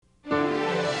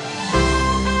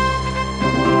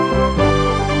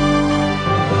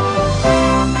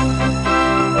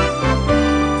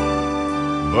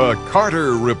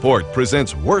Carter Report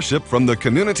presents worship from the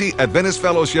Community Adventist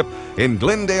Fellowship in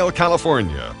Glendale,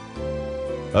 California.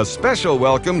 A special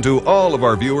welcome to all of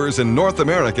our viewers in North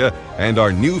America and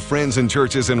our new friends and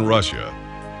churches in Russia.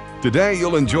 Today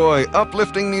you'll enjoy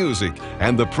uplifting music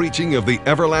and the preaching of the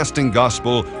everlasting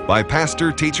gospel by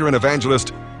pastor, teacher, and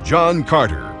evangelist John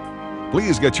Carter.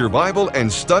 Please get your Bible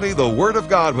and study the Word of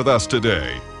God with us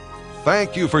today.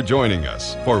 Thank you for joining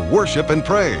us for worship and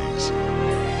praise.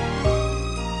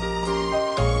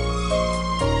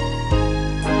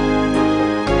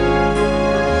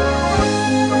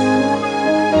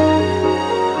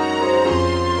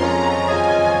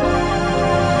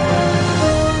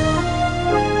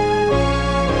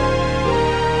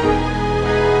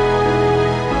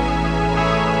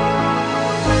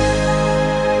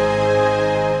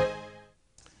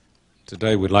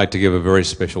 Today we'd like to give a very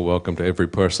special welcome to every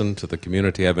person to the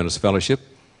Community Adventist Fellowship.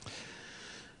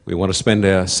 We want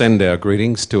to send our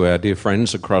greetings to our dear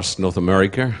friends across North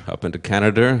America, up into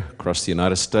Canada, across the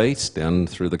United States, down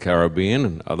through the Caribbean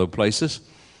and other places.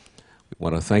 We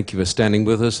want to thank you for standing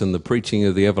with us in the preaching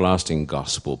of the everlasting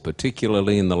gospel,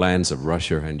 particularly in the lands of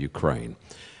Russia and Ukraine.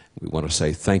 We want to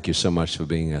say thank you so much for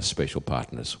being our special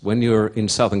partners. When you're in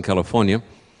Southern California,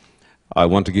 I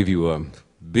want to give you a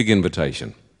big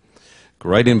invitation.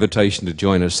 Great invitation to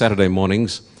join us Saturday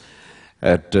mornings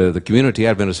at the Community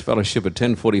Adventist Fellowship at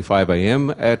 10:45 a.m.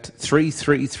 at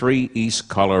 333 East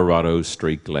Colorado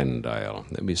Street, Glendale.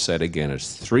 Let me say it again.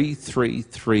 It's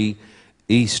 333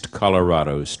 East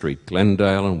Colorado Street,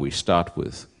 Glendale, and we start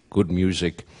with good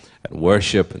music and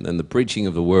worship and then the preaching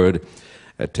of the Word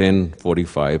at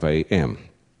 10:45 a.m.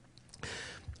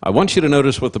 I want you to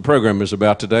notice what the program is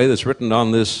about today that's written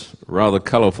on this rather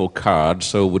colorful card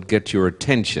so it would get your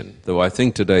attention, though I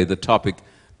think today the topic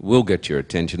will get your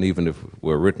attention even if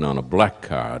we're written on a black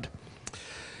card.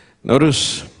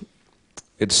 Notice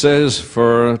it says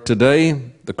for today,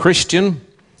 the Christian,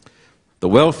 the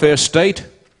welfare state,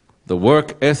 the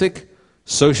work ethic,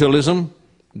 socialism,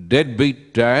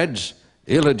 deadbeat dads,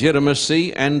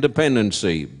 illegitimacy and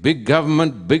dependency, big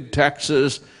government, big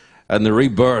taxes, and the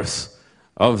rebirth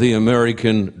of the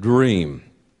American dream.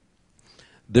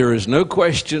 There is no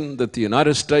question that the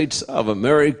United States of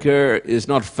America is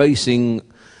not facing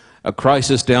a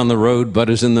crisis down the road,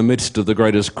 but is in the midst of the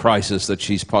greatest crisis that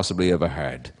she's possibly ever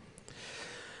had.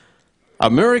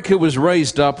 America was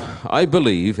raised up, I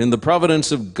believe, in the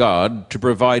providence of God to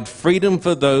provide freedom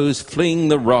for those fleeing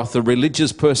the wrath of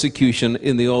religious persecution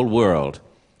in the old world.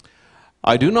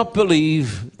 I do not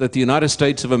believe that the United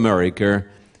States of America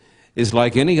is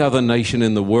like any other nation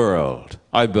in the world.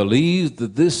 I believe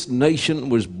that this nation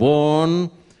was born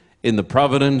in the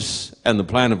providence and the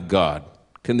plan of God.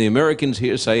 Can the Americans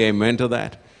here say amen to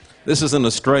that? This is an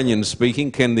Australian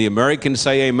speaking. Can the Americans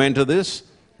say amen to this?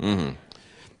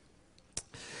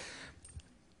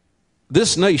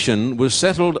 This nation was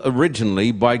settled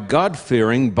originally by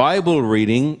God-fearing,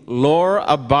 Bible-reading,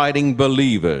 law-abiding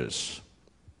believers.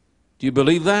 Do you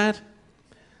believe that?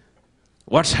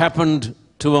 What's happened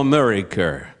to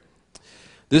America?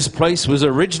 This place was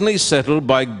originally settled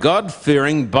by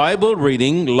God-fearing,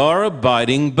 Bible-reading,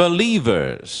 law-abiding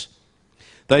believers.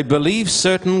 They believe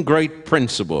certain great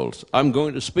principles. I'm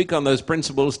going to speak on those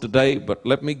principles today, but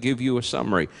let me give you a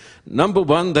summary. Number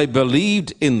one, they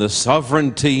believed in the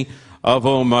sovereignty of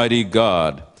Almighty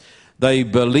God. They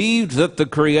believed that the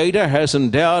Creator has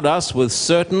endowed us with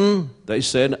certain, they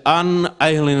said,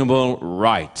 unalienable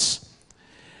rights.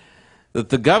 That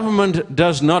the government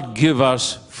does not give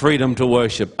us freedom to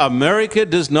worship. America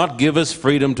does not give us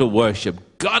freedom to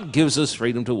worship. God gives us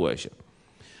freedom to worship.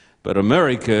 But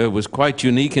America was quite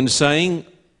unique in saying,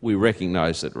 we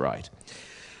recognize it right.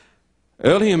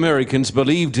 Early Americans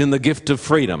believed in the gift of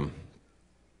freedom.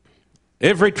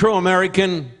 Every true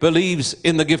American believes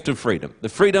in the gift of freedom. The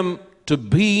freedom to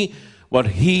be what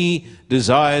he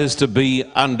desires to be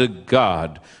under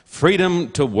God.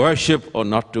 Freedom to worship or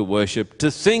not to worship. To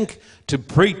think, to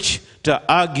preach, to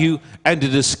argue, and to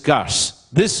discuss.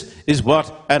 This is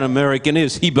what an American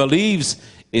is. He believes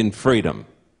in freedom.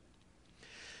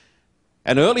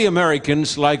 And early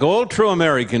Americans, like all true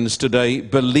Americans today,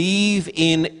 believe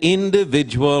in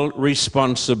individual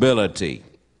responsibility.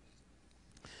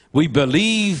 We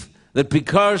believe that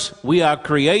because we are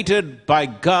created by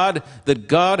God, that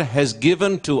God has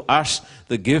given to us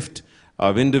the gift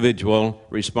of individual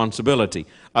responsibility.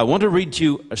 I want to read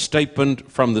you a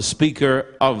statement from the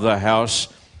Speaker of the House,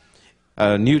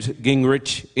 Newt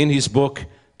Gingrich, in his book,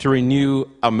 To Renew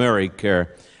America.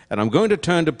 And I'm going to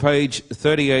turn to page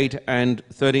 38 and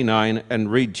 39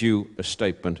 and read you a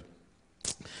statement.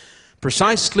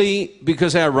 Precisely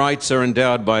because our rights are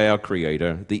endowed by our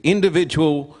Creator, the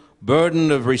individual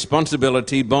burden of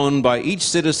responsibility borne by each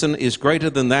citizen is greater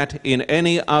than that in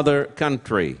any other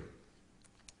country.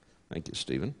 Thank you,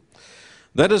 Stephen.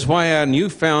 That is why our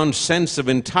newfound sense of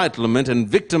entitlement and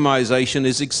victimization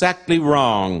is exactly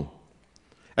wrong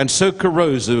and so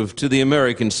corrosive to the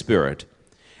American spirit.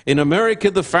 In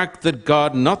America, the fact that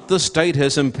God, not the state,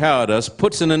 has empowered us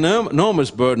puts an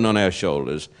enormous burden on our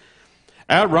shoulders.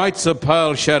 Our rights are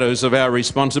pale shadows of our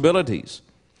responsibilities.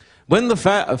 When the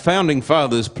founding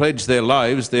fathers pledged their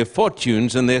lives, their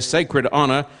fortunes, and their sacred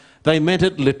honor, they meant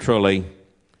it literally.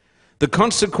 The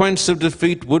consequence of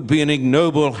defeat would be an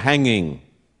ignoble hanging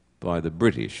by the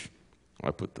British.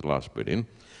 I put the last bit in.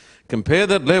 Compare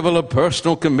that level of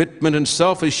personal commitment and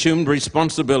self-assumed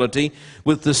responsibility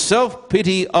with the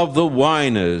self-pity of the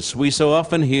whiners we so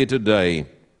often hear today.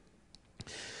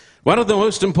 One of the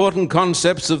most important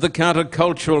concepts of the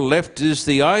countercultural left is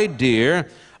the idea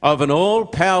of an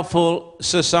all-powerful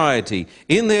society.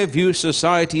 In their view,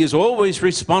 society is always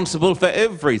responsible for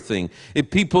everything.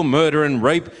 If people murder and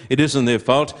rape, it isn't their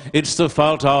fault. It's the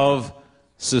fault of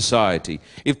society.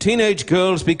 If teenage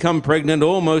girls become pregnant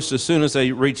almost as soon as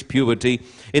they reach puberty,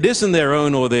 it isn't their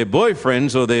own or their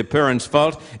boyfriend's or their parents'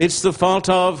 fault. It's the fault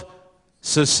of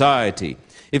society.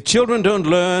 If children don't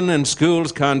learn and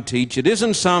schools can't teach, it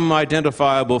isn't some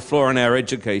identifiable flaw in our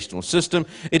educational system.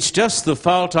 It's just the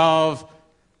fault of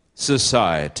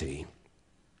society.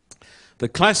 The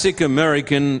classic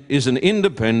American is an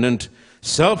independent,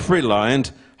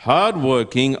 self-reliant,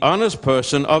 hard-working, honest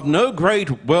person of no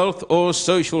great wealth or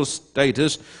social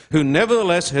status who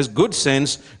nevertheless has good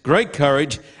sense, great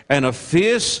courage, and a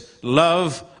fierce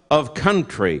love of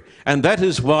country. And that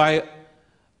is why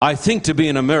I think to be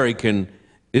an American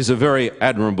is a very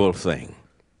admirable thing.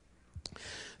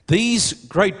 These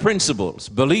great principles,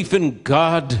 belief in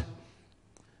God,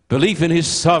 belief in His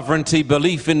sovereignty,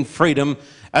 belief in freedom,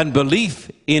 and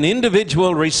belief in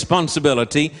individual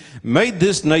responsibility made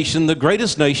this nation the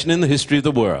greatest nation in the history of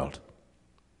the world.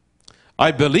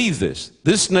 I believe this.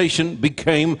 This nation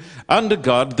became, under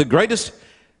God, the greatest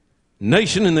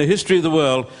nation in the history of the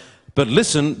world. But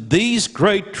listen, these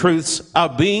great truths are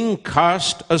being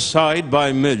cast aside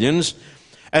by millions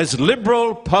as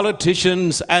liberal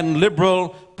politicians and liberal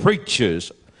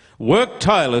preachers work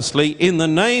tirelessly in the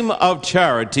name of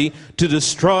charity to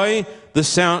destroy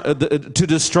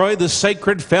the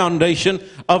sacred foundation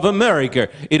of America.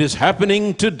 It is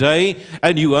happening today,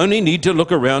 and you only need to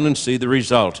look around and see the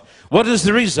result. What is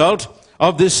the result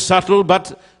of this subtle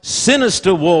but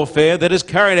sinister warfare that is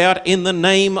carried out in the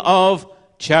name of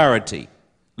charity?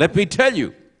 Let me tell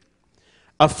you,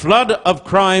 a flood of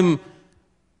crime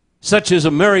such as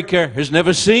America has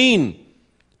never seen.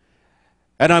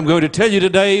 And I'm going to tell you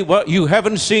today, what you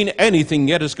haven't seen anything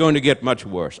yet. Is going to get much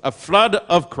worse. A flood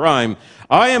of crime.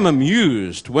 I am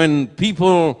amused when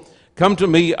people come to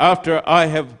me after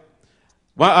I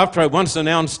once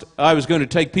announced I was going to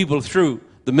take people through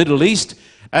the Middle East,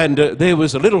 and there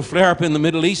was a little flare-up in the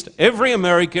Middle East. Every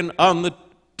American on the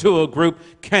tour group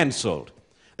canceled.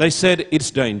 They said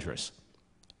it's dangerous.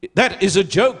 That is a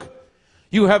joke.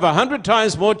 You have 100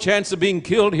 times more chance of being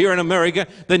killed here in America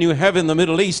than you have in the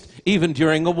Middle East, even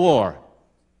during a war.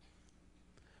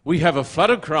 We have a flood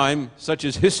of crime such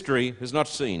as history has not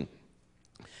seen.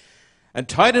 And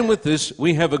tied in with this,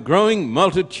 we have a growing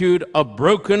multitude of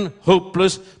broken,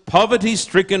 hopeless,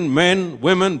 poverty-stricken men,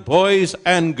 women, boys,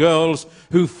 and girls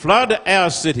who flood our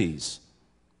cities.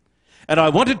 And I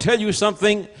want to tell you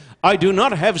something. I do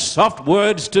not have soft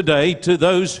words today to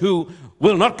those who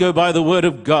will not go by the word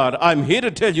of God. I'm here to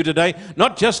tell you today,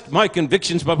 not just my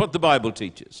convictions, but what the Bible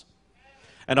teaches.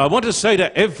 And I want to say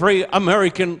to every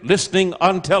American listening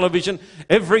on television,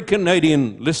 every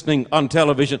Canadian listening on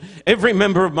television, every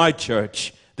member of my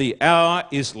church, the hour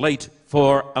is late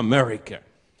for America.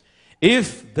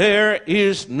 If there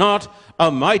is not a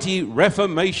mighty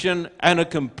reformation and a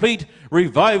complete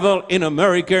revival in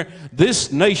America,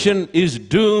 this nation is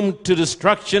doomed to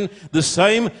destruction, the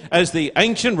same as the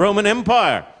ancient Roman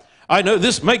Empire. I know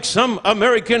this makes some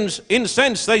Americans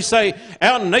incensed. They say,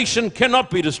 our nation cannot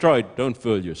be destroyed. Don't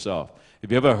fool yourself.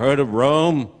 Have you ever heard of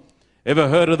Rome? Ever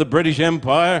heard of the British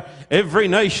Empire? Every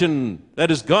nation that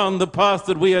has gone the path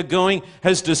that we are going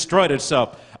has destroyed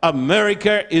itself.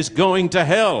 America is going to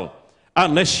hell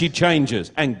unless she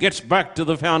changes and gets back to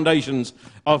the foundations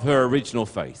of her original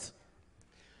faith.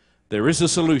 There is a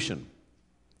solution.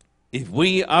 If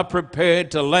we are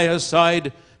prepared to lay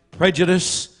aside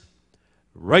prejudice,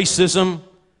 racism,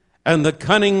 and the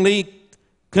cunningly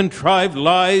contrived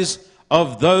lies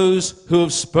of those who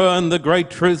have spurned the great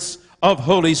truths of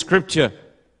Holy Scripture,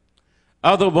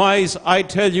 Otherwise, I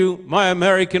tell you, my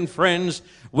American friends,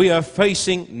 we are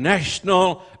facing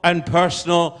national and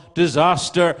personal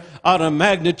disaster on a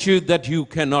magnitude that you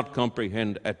cannot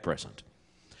comprehend at present.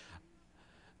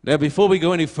 Now, before we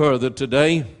go any further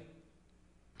today,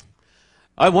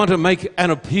 I want to make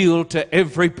an appeal to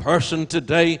every person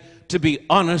today to be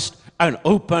honest and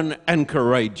open and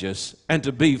courageous, and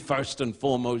to be, first and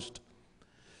foremost,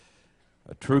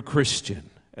 a true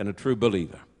Christian and a true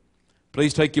believer.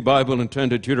 Please take your Bible and turn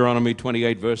to Deuteronomy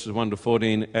 28, verses 1 to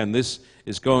 14, and this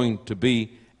is going to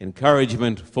be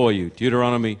encouragement for you.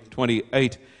 Deuteronomy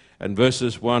 28 and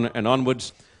verses 1 and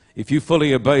onwards. If you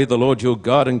fully obey the Lord your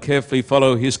God and carefully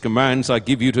follow his commands I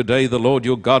give you today, the Lord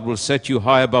your God will set you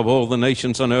high above all the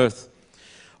nations on earth.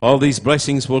 All these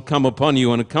blessings will come upon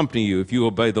you and accompany you if you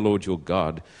obey the Lord your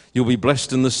God. You'll be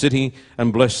blessed in the city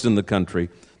and blessed in the country.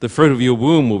 The fruit of your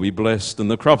womb will be blessed, and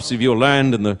the crops of your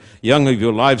land, and the young of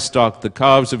your livestock, the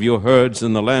calves of your herds,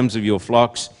 and the lambs of your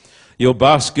flocks. Your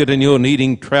basket and your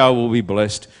kneading trough will be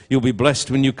blessed. You'll be blessed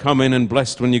when you come in and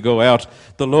blessed when you go out.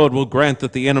 The Lord will grant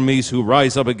that the enemies who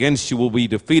rise up against you will be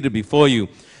defeated before you.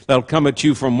 They'll come at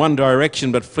you from one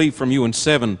direction, but flee from you in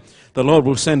seven. The Lord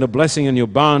will send a blessing in your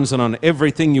barns and on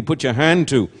everything you put your hand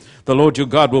to. The Lord your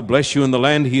God will bless you in the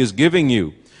land he is giving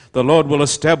you. The Lord will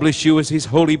establish you as his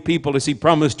holy people, as he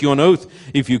promised you on oath,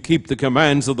 if you keep the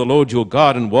commands of the Lord your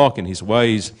God and walk in his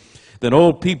ways. Then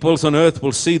all peoples on earth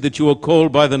will see that you are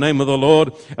called by the name of the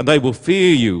Lord, and they will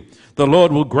fear you. The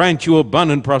Lord will grant you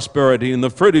abundant prosperity in the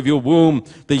fruit of your womb,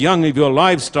 the young of your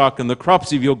livestock, and the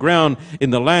crops of your ground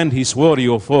in the land he swore to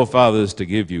your forefathers to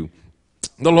give you.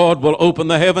 The Lord will open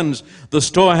the heavens, the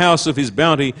storehouse of his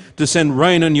bounty, to send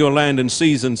rain in your land in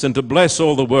seasons, and to bless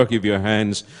all the work of your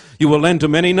hands. You will lend to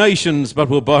many nations, but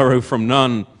will borrow from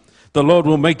none. The Lord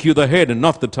will make you the head and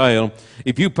not the tail.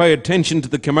 If you pay attention to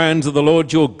the commands of the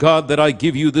Lord your God that I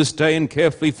give you this day and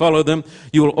carefully follow them,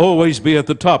 you will always be at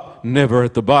the top, never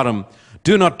at the bottom.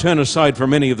 Do not turn aside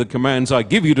from any of the commands I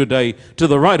give you today, to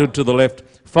the right or to the left,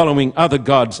 following other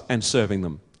gods and serving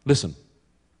them. Listen.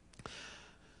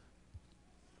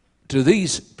 Do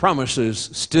these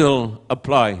promises still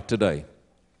apply today?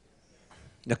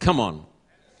 Now, come on.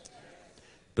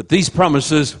 But these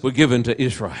promises were given to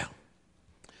Israel.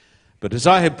 But as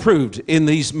I have proved in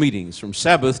these meetings from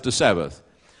Sabbath to Sabbath,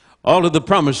 all of the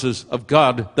promises of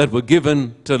God that were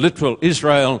given to literal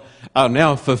Israel are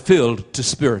now fulfilled to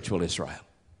spiritual Israel.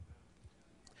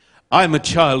 I'm a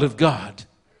child of God.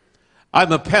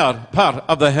 I'm a part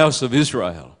of the house of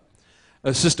Israel.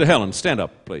 Sister Helen, stand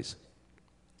up, please.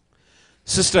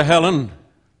 Sister Helen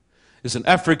is an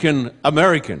African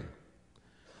American.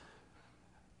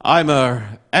 I'm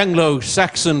an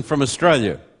Anglo-Saxon from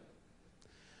Australia.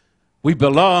 We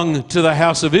belong to the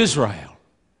house of Israel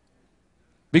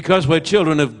because we're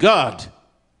children of God.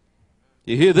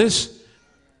 You hear this?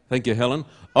 Thank you, Helen.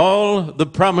 All the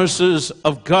promises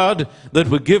of God that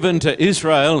were given to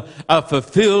Israel are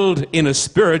fulfilled in a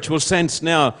spiritual sense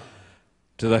now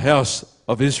to the house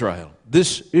of Israel.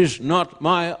 This is not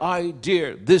my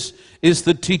idea. This is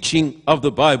the teaching of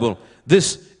the Bible.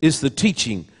 This is the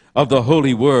teaching of the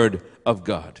Holy Word of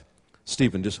God.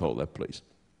 Stephen, just hold that, please.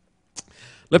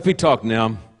 Let me talk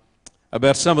now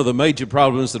about some of the major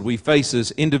problems that we face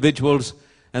as individuals,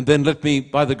 and then let me,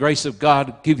 by the grace of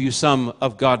God, give you some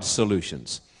of God's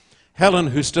solutions. Helen,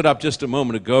 who stood up just a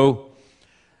moment ago,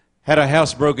 had her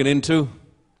house broken into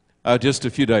just a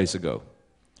few days ago.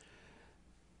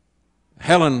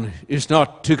 Helen is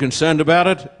not too concerned about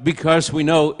it because we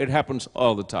know it happens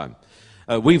all the time.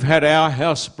 We've had our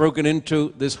house broken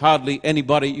into. There's hardly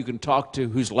anybody you can talk to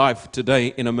whose life today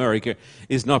in America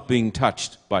is not being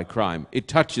touched by crime. It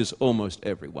touches almost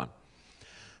everyone.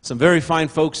 Some very fine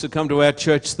folks that come to our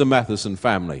church, the Matheson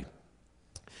family.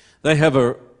 They have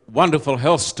a wonderful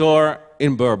health store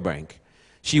in Burbank.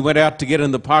 She went out to get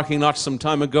in the parking lot some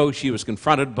time ago. She was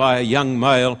confronted by a young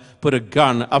male, put a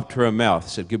gun up to her mouth,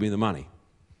 said, "Give me the money."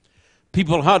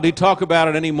 People hardly talk about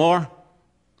it anymore.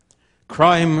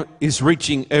 Crime is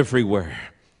reaching everywhere.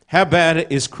 How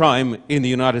bad is crime in the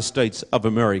United States of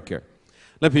America?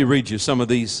 Let me read you some of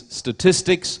these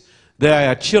statistics. They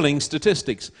are chilling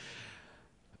statistics.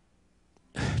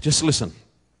 Just listen.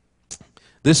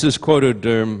 This is quoted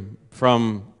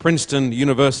from Princeton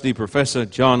University professor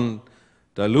John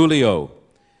DiLulio.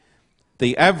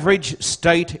 The average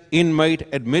state inmate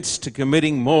admits to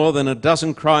committing more than a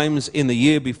dozen crimes in the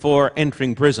year before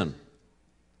entering prison.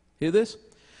 Hear this?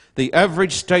 The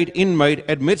average state inmate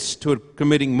admits to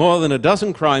committing more than a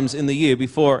dozen crimes in the year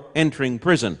before entering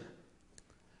prison.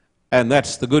 And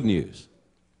that's the good news.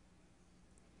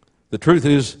 The truth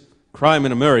is, crime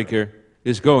in America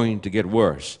is going to get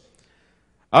worse.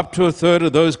 Up to a third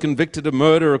of those convicted of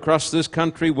murder across this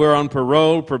country were on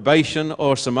parole, probation,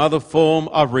 or some other form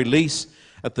of release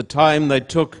at the time they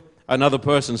took another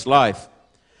person's life.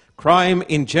 Crime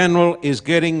in general is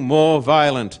getting more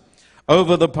violent.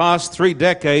 Over the past 3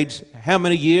 decades, how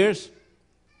many years?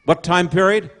 What time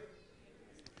period?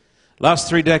 Last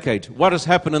 3 decades. What has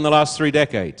happened in the last 3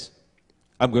 decades?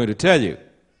 I'm going to tell you.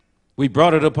 We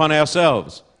brought it upon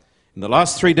ourselves. In the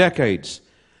last 3 decades,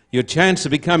 your chance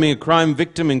of becoming a crime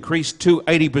victim increased to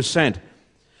 80%,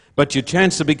 but your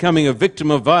chance of becoming a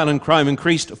victim of violent crime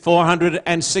increased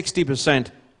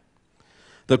 460%.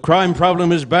 The crime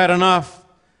problem is bad enough,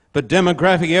 but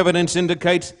demographic evidence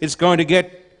indicates it's going to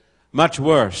get much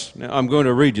worse. Now, I'm going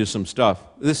to read you some stuff.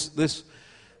 This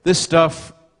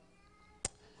stuff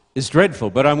is dreadful,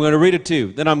 but I'm going to read it to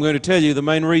you. Then I'm going to tell you the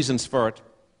main reasons for it.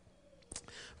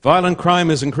 Violent crime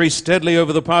has increased steadily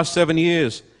over the past 7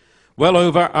 years. Well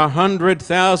over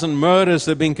 100,000 murders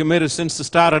have been committed since the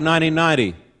start of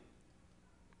 1990.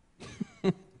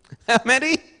 How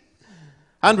many?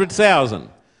 100,000.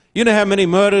 You know how many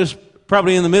murders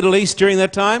probably in the Middle East during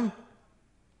that time?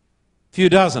 Few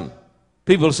dozen.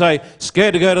 People say,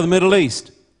 scared to go to the Middle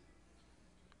East.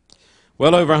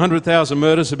 Well over 100,000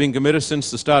 murders have been committed since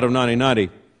the start of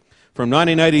 1990. From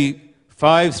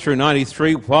 1985 through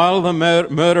 93, while the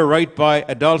murder rate by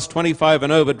adults 25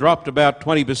 and over dropped about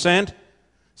 20%,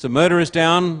 so murder is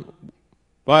down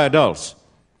by adults.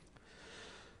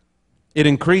 It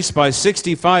increased by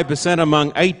 65%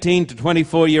 among 18 to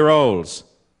 24-year-olds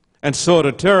and soared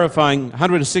a terrifying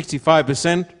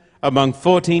 165% among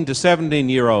 14 to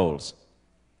 17-year-olds.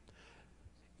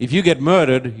 If you get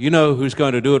murdered, you know who's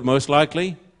going to do it most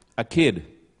likely? A kid.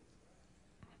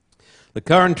 The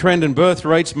current trend in birth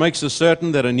rates makes us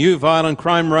certain that a new violent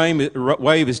crime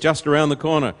wave is just around the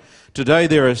corner. Today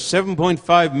there are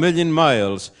 7.5 million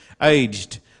males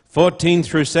aged 14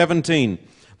 through 17.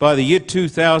 By the year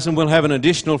 2000 we'll have an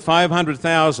additional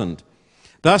 500,000.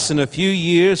 Thus in a few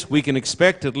years we can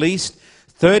expect at least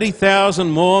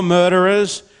 30,000 more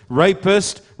murderers,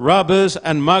 rapists, robbers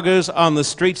and muggers on the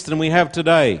streets than we have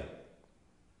today.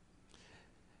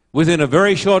 Within a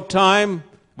very short time,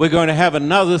 we're going to have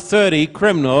another 30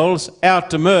 criminals out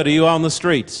to murder you on the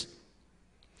streets.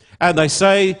 And they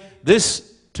say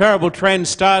this terrible trend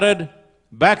started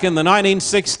back in the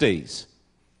 1960s.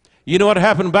 You know what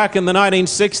happened back in the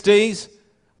 1960s?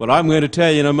 Well, I'm going to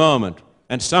tell you in a moment.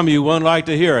 And some of you won't like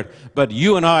to hear it. But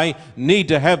you and I need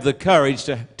to have the courage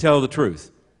to tell the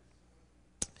truth.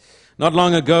 Not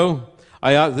long ago,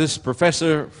 I asked this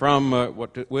professor from,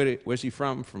 where's he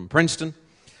from? From Princeton.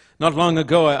 Not long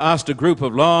ago, I asked a group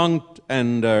of long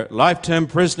and life-term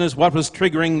prisoners what was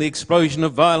triggering the explosion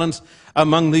of violence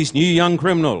among these new young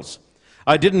criminals.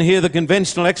 I didn't hear the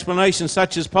conventional explanations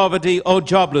such as poverty or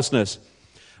joblessness.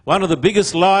 One of the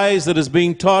biggest lies that is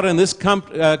being taught in this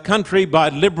country by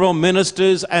liberal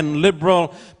ministers and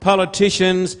liberal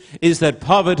politicians is that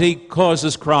poverty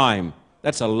causes crime.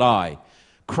 That's a lie.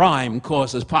 Crime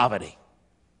causes poverty.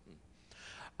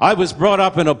 I was brought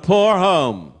up in a poor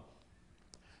home.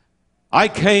 I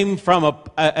came from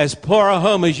as poor a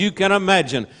home as you can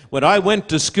imagine. When I went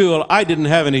to school, I didn't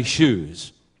have any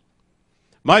shoes.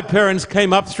 My parents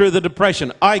came up through the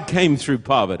Depression. I came through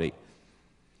poverty.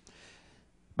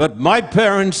 But my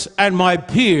parents and my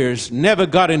peers never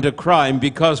got into crime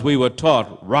because we were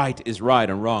taught right is right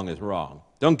and wrong is wrong.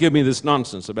 Don't give me this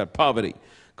nonsense about poverty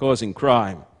causing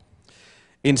crime.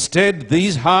 Instead,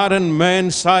 these hardened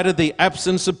men cited the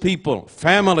absence of people,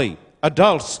 family,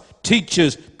 adults,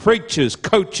 teachers, preachers,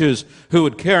 coaches who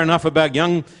would care enough about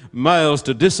young males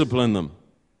to discipline them.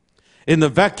 In the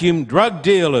vacuum, drug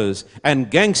dealers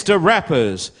and gangster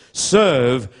rappers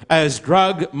serve as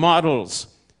drug models.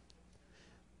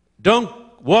 Don't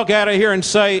walk out of here and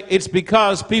say it's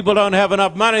because people don't have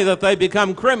enough money that they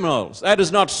become criminals. That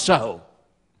is not so.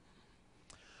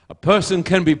 A person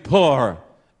can be poor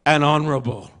and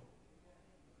honorable.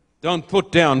 Don't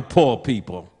put down poor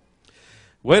people.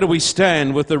 Where do we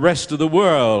stand with the rest of the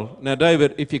world? Now,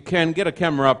 David, if you can, get a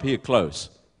camera up here close.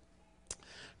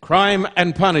 Crime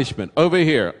and punishment, over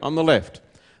here on the left.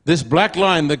 This black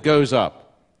line that goes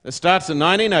up. It starts in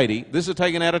 1980. This is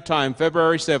taken out of time,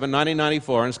 February 7,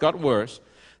 1994, and it's got worse.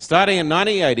 Starting in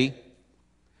 1980,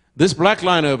 this black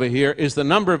line over here is the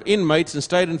number of inmates in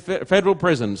state and federal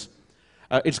prisons.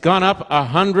 It's gone up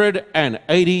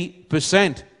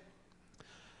 180%.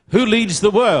 Who leads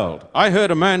the world? I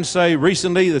heard a man say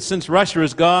recently that since Russia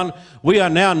is gone, we are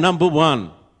now number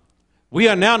one. We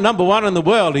are now number one in the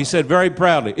world, he said very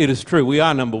proudly. It is true, we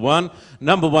are number one.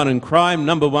 Number one in crime,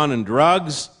 number one in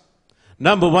drugs,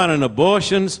 number one in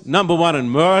abortions, number one in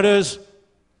murders.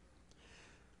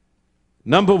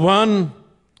 Number one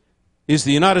is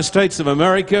the United States of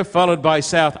America, followed by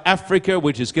South Africa,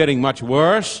 which is getting much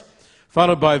worse,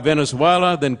 followed by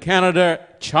Venezuela, then Canada,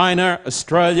 China,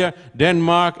 Australia,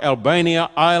 Denmark, Albania,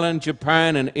 Ireland,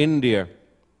 Japan, and India.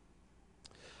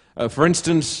 For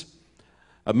instance,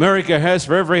 America has,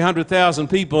 for every 100,000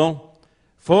 people,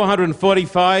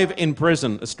 445 in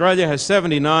prison. Australia has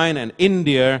 79, and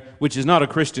India, which is not a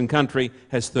Christian country,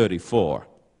 has 34.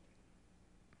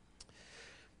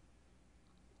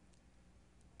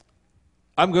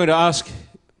 I'm going to ask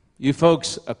you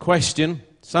folks a question.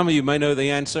 Some of you may know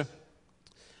the answer.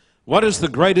 What is the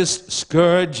greatest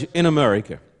scourge in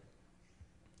America?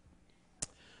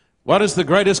 What is the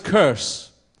greatest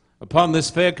curse upon this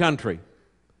fair country?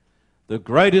 The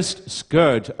greatest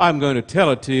scourge. I'm going to tell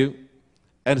it to you,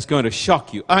 and it's going to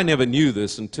shock you. I never knew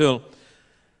this until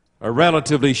a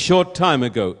relatively short time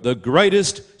ago. The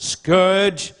greatest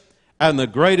scourge and the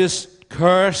greatest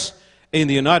curse in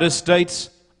the United States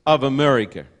of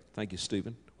America. Thank you,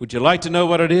 Stephen. Would you like to know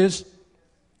what it is?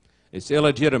 It's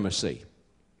illegitimacy.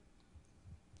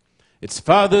 It's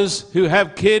fathers who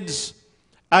have kids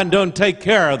and don't take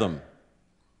care of them.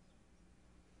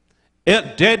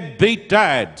 Deadbeat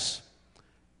dads.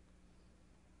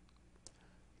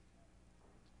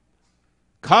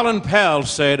 Colin Powell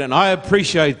said, and I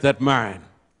appreciate that man.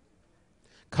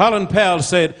 Colin Powell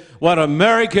said, what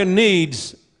America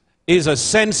needs is a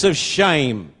sense of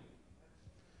shame.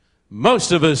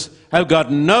 Most of us have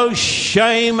got no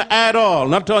shame at all.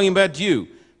 Not talking about you.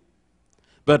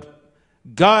 But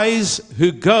guys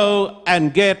who go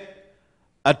and get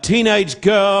a teenage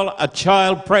girl, a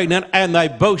child pregnant, and they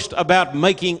boast about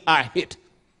making a hit.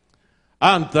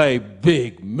 Aren't they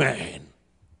big men?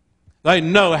 They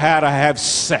know how to have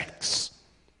sex.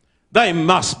 They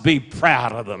must be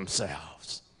proud of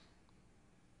themselves.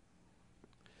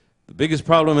 The biggest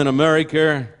problem in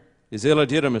America is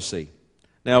illegitimacy.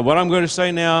 Now, what I'm going to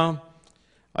say now,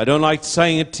 I don't like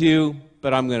saying it to you,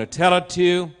 but I'm going to tell it to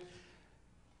you.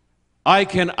 I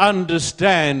can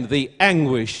understand the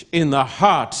anguish in the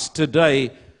hearts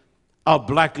today of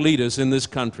black leaders in this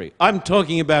country. I'm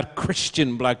talking about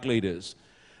Christian black leaders.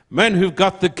 Men who've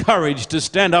got the courage to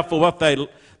stand up for what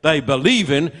they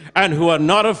believe in and who are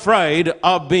not afraid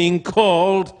of being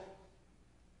called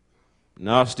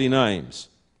nasty names.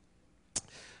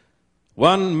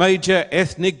 One major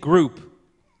ethnic group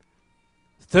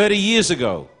 30 years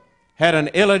ago had an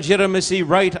illegitimacy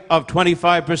rate of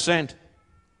 25%.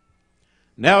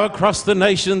 Now across the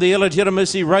nation, the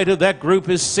illegitimacy rate of that group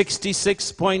is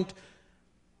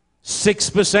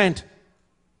 66.6%.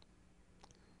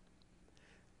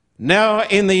 Now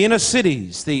in the inner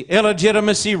cities, the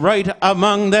illegitimacy rate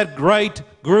among that great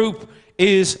group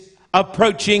is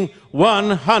approaching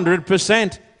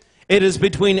 100%. It is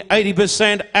between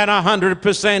 80% and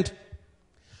 100%.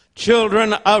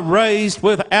 Children are raised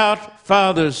without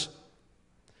fathers.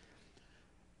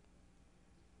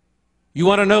 You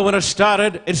want to know when it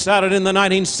started? It started in the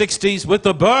 1960s with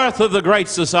the birth of the Great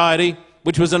Society,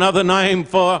 which was another name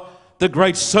for the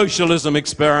Great Socialism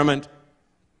experiment.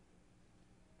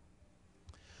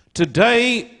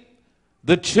 Today,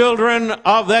 the children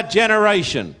of that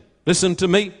generation, listen to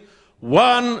me,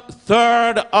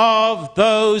 1/3 of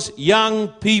those young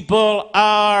people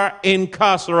are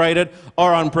incarcerated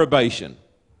or on probation.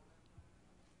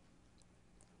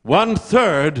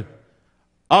 1/3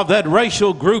 of that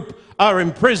racial group are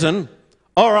in prison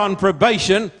or on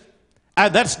probation,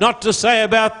 and that's not to say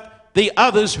about the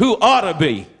others who ought to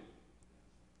be.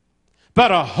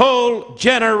 But a whole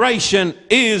generation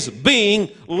is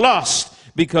being lost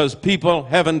because people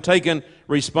haven't taken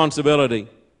responsibility.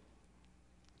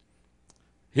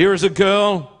 Here is a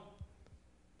girl.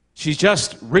 She's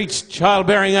just reached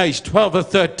childbearing age, 12 or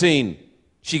 13.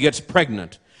 She gets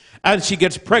pregnant. And she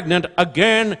gets pregnant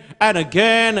again and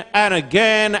again and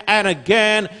again and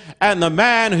again. And the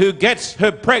man who gets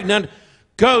her pregnant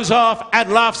goes off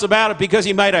and laughs about it because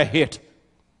he made a hit.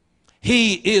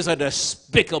 He is a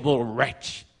despicable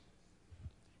wretch.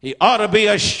 He ought to be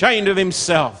ashamed of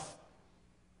himself.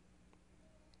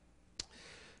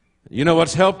 You know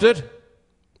what's helped it?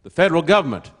 The federal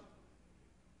government.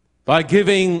 By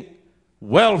giving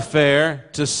welfare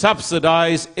to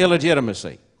subsidize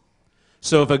illegitimacy.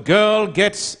 So if a girl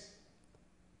gets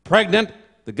pregnant,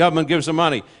 the government gives her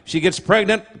money. If she gets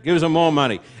pregnant, gives her more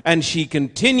money. And she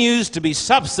continues to be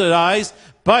subsidized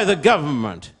by the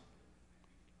government.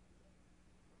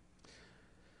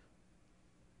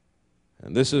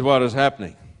 And this is what is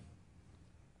happening.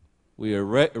 We are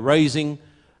raising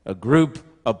a group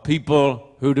of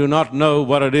people who do not know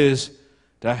what it is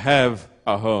to have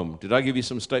a home. Did I give you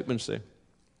some statements there?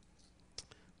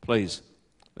 Please,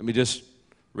 let me just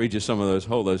read you some of those.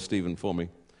 Hold those, Stephen, for me.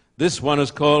 This one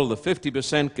is called The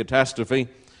 50% Catastrophe.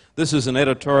 This is an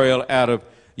editorial out of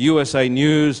USA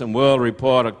News and World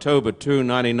Report, October 2,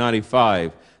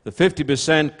 1995. The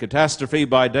 50% Catastrophe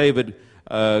by David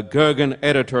Gergen,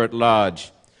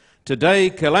 editor-at-large. Today,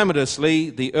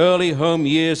 calamitously, the early home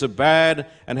years are bad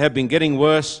and have been getting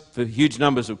worse for huge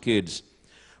numbers of kids.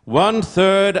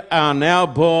 1/3 are now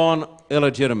born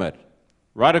illegitimate.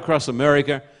 Right across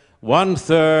America,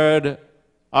 1/3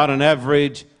 on an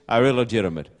average are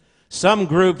illegitimate. Some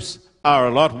groups are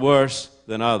a lot worse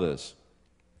than others.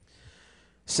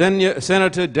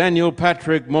 Senator Daniel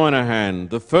Patrick Moynihan,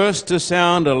 the first to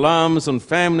sound alarms on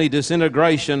family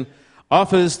disintegration,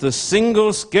 offers the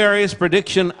single scariest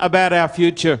prediction about our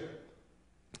future.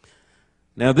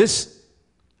 Now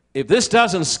if this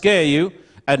doesn't scare you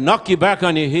and knock you back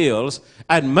on your heels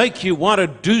and make you want to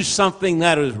do something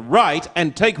that is right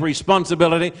and take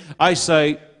responsibility, I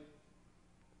say,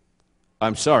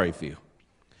 I'm sorry for you.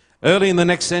 Early in the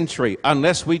next century,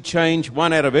 unless we change,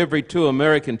 1 out of every 2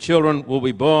 American children will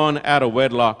be born out of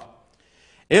wedlock.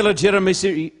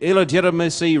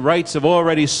 Illegitimacy rates have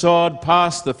already soared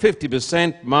past the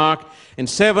 50% mark in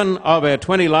 7 of our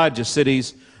 20 largest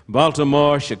cities: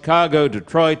 Baltimore, Chicago,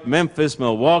 Detroit, Memphis,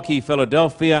 Milwaukee,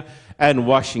 Philadelphia, and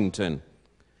Washington.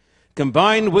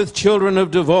 Combined with children of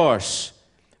divorce,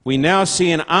 we now see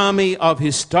an army of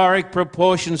historic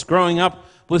proportions growing up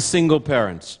with single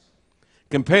parents.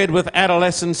 Compared with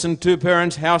adolescents in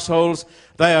 2-parent households,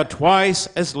 they are twice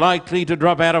as likely to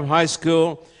drop out of high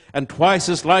school and twice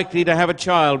as likely to have a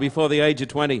child before the age of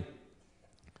 20.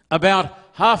 About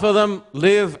half of them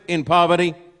live in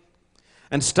poverty,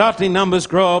 and startling numbers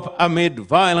grow up amid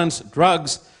violence,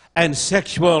 drugs, and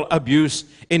sexual abuse.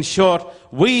 In short,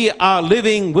 we are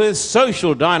living with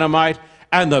social dynamite,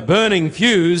 and the burning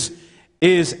fuse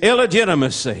is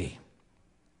illegitimacy.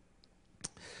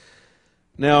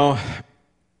 Now,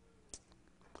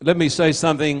 let me say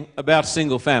something about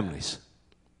single families.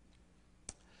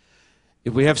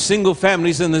 If we have single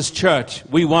families in this church,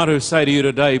 we want to say to you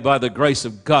today, by the grace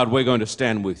of God, we're going to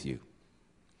stand with you.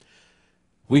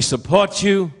 We support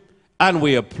you, and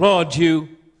we applaud you,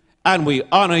 and we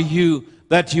honor you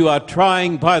that you are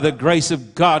trying, by the grace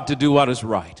of God, to do what is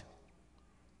right.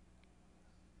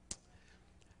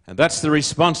 And that's the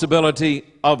responsibility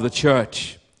of the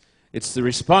church. It's the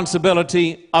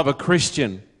responsibility of a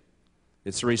Christian.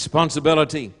 It's the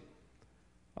responsibility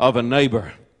of a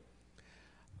neighbor.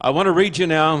 I want to read you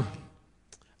now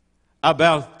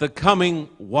about the coming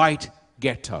white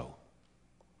ghetto.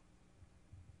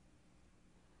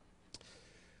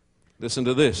 Listen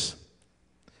to this.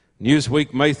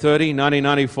 Newsweek, May 30,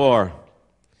 1994.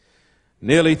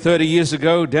 Nearly 30 years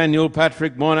ago, Daniel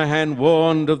Patrick Moynihan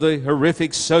warned of the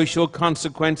horrific social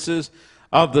consequences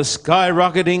of the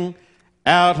skyrocketing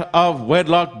out of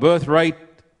wedlock birth rate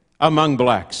among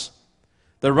blacks.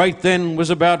 The rate then was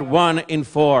about 1 in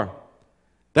 4.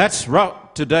 That's right.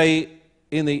 Today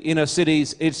in the inner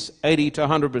cities, it's 80 to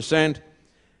 100%,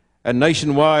 and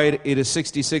nationwide it is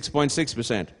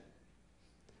 66.6%.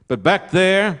 But back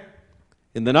there,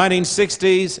 in the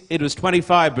 1960s, it was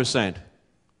 25%.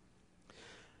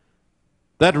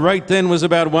 That rate then was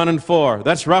about 1 in 4.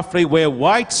 That's roughly where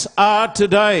whites are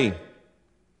today,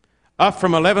 up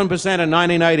from 11% in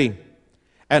 1980.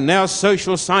 And now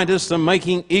social scientists are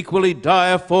making equally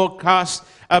dire forecasts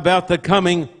about the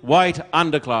coming white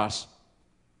underclass.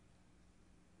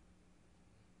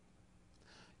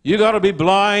 You got to be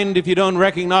blind if you don't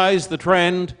recognize the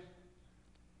trend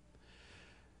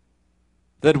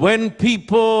that when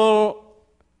people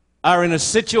are in a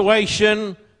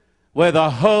situation where the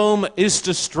home is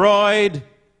destroyed,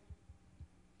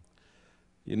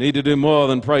 you need to do more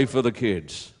than pray for the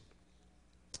kids.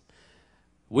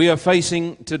 We are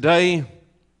facing today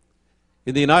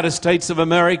in the United States of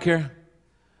America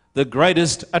the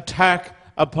greatest attack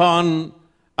upon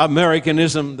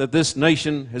Americanism that this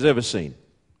nation has ever seen.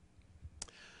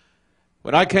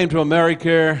 When I came to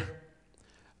America,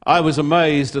 I was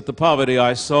amazed at the poverty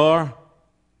I saw.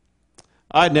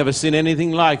 I'd never seen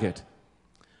anything like it.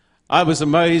 I was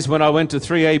amazed when I went to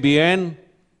 3ABN,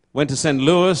 went to St.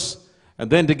 Louis, and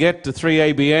then to get to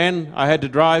 3ABN, I had to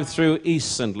drive through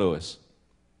East St. Louis.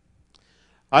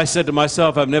 I said to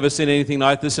myself, I've never seen anything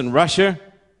like this in Russia,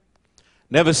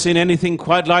 never seen anything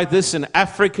quite like this in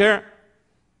Africa.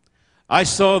 I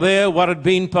saw there what had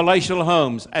been palatial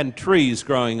homes and trees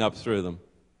growing up through them.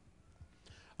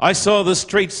 I saw the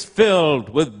streets filled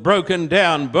with broken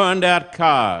down, burned out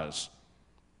cars.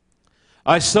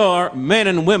 I saw men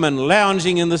and women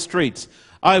lounging in the streets.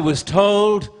 I was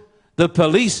told the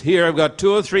police here have got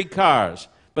 2 or 3 cars,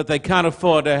 but they can't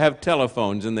afford to have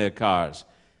telephones in their cars.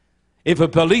 If a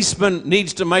policeman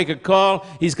needs to make a call,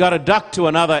 he's got to duck to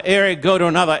another area, go to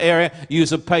another area,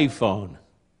 use a payphone.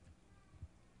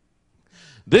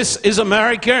 This is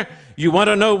America. You want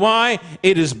to know why?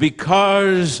 It is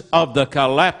because of the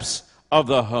collapse of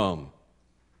the home.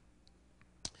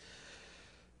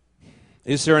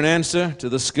 Is there an answer to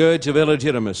the scourge of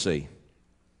illegitimacy?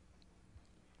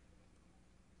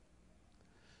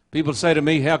 People say to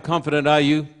me, how confident are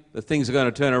you that things are going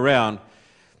to turn around?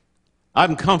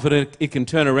 I'm confident it can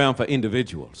turn around for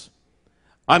individuals.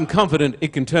 I'm confident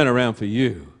it can turn around for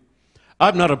you.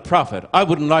 I'm not a prophet. I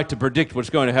wouldn't like to predict what's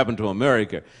going to happen to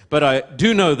America. But I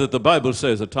do know that the Bible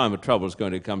says a time of trouble is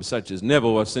going to come, such as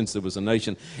never was since there was a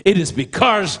nation. It is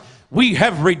because we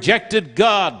have rejected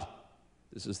God.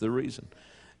 This is the reason.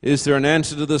 Is there an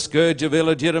answer to the scourge of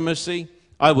illegitimacy?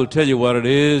 I will tell you what it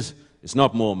is. It's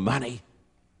not more money.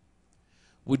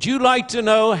 Would you like to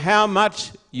know how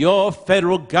much your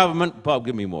federal government, Bob,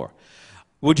 give me more.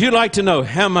 Would you like to know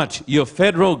how much your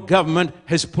federal government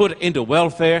has put into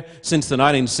welfare since the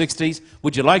 1960s?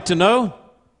 Would you like to know?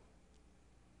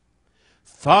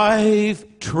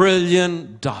 $5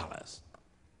 trillion.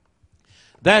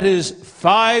 That is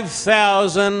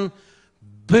 $5,000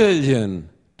 billion.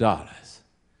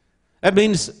 That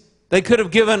means they could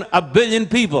have given 1 billion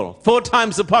people, 4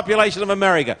 times the population of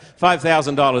America,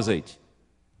 $5,000 each.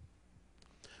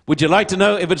 Would you like to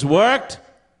know if it's worked?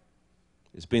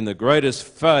 It's been the greatest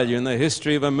failure in the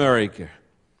history of America.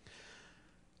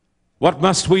 What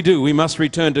must we do? We must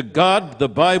return to God, the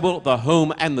Bible, the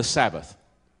home, and the Sabbath.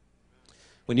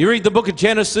 When you read the book of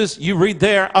Genesis, you read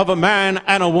there of a man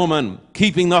and a woman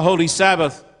keeping the holy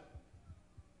Sabbath.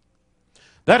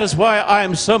 That is why I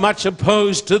am so much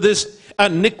opposed to this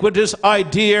iniquitous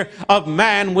idea of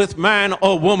man with man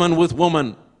or woman with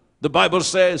woman. The Bible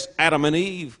says Adam and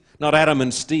Eve, not Adam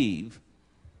and Steve.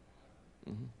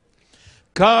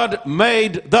 God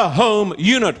made the home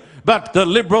unit, but the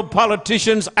liberal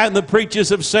politicians and the preachers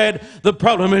have said the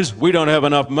problem is we don't have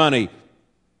enough money.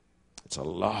 It's a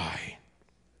lie.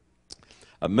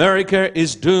 America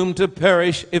is doomed to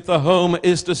perish if the home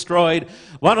is destroyed.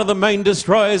 One of the main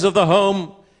destroyers of the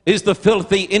home is the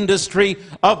filthy industry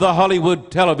of the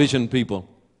Hollywood television people.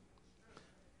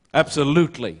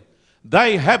 Absolutely.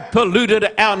 They have polluted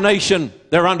our nation.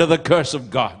 They're under the curse of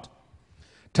God.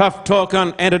 Tough talk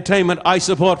on entertainment. I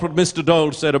support what Mr.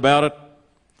 Dole said about it.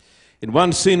 In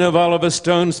one scene of Oliver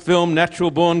Stone's film,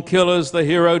 Natural Born Killers, the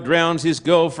hero drowns his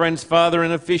girlfriend's father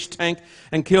in a fish tank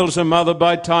and kills her mother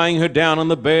by tying her down on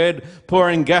the bed,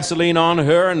 pouring gasoline on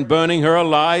her and burning her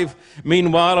alive.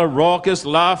 Meanwhile, a raucous,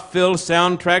 laugh-filled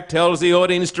soundtrack tells the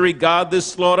audience to regard this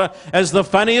slaughter as the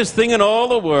funniest thing in all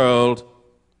the world.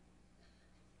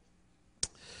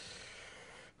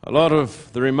 A lot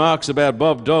of the remarks about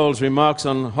Bob Dole's remarks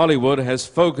on Hollywood has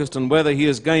focused on whether he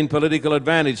has gained political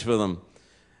advantage for them.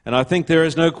 And I think there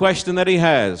is no question that he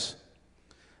has.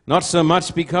 Not so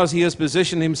much because he has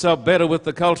positioned himself better with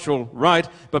the cultural right,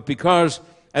 but because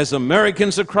as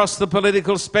Americans across the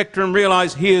political spectrum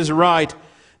realize he is right,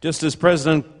 just as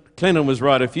President Clinton was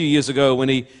right a few years ago when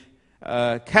he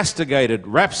castigated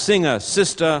rap singer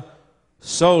Sister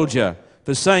Soldier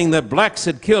for saying that blacks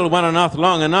had killed one another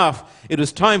long enough. It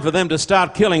was time for them to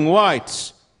start killing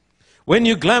whites. When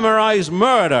you glamorize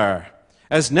murder,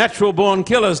 as Natural Born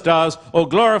Killers does, or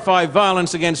glorify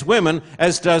violence against women,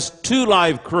 as does Two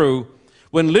Live Crew,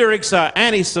 when lyrics are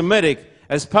anti-Semitic,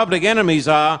 as Public Enemies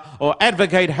are, or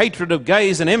advocate hatred of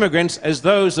gays and immigrants, as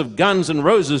those of Guns N'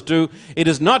 Roses do, it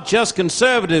is not just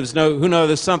conservatives who know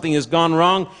that something has gone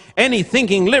wrong. Any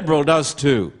thinking liberal does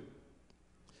too.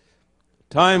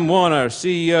 Time Warner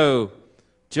CEO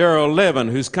Gerald Levin,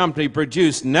 whose company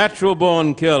produced Natural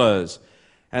Born Killers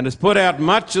and has put out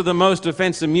much of the most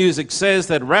offensive music, says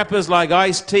that rappers like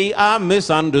Ice-T are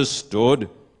misunderstood.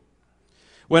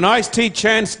 When Ice-T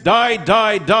chants, "Die,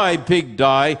 die, die, pig,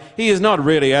 die," he is not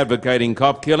really advocating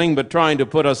cop killing, but trying to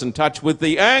put us in touch with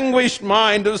the anguished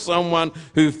mind of someone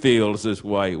who feels this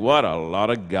way. What a lot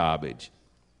of garbage.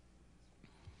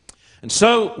 And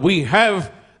so we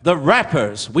have the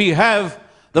rappers, we have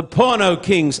the porno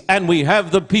kings, and we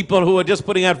have the people who are just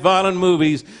putting out violent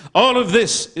movies. All of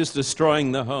this is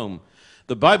destroying the home.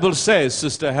 The Bible says,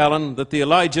 Sister Helen, that the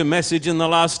Elijah message in the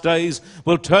last days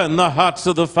will turn the hearts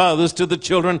of the fathers to the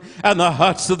children and the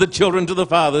hearts of the children to the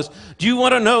fathers. Do you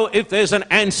want to know if there's an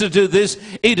answer to this?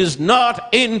 It is not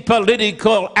in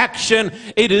political action.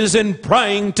 It is in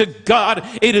praying to God.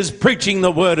 It is preaching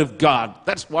the Word of God.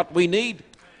 That's what we need.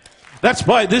 That's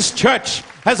why this church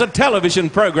has a television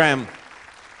program.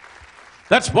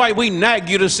 That's why we nag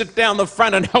you to sit down the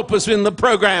front and help us in the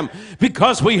program,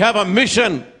 because we have a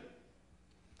mission.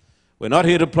 We're not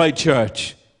here to play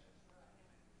church.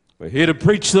 We're here to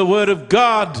preach the Word of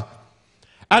God.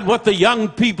 And what the young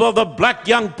people, the black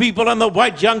young people and the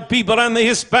white young people and the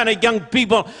Hispanic young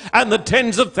people and the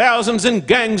tens of thousands in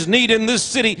gangs need in this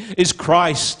city is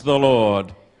Christ the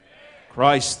Lord.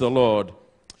 Christ the Lord.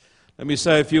 Let me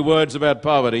say a few words about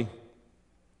poverty.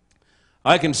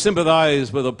 I can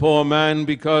sympathize with a poor man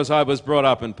because I was brought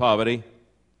up in poverty.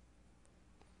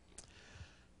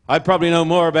 I probably know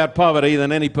more about poverty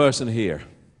than any person here.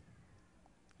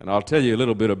 And I'll tell you a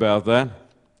little bit about that.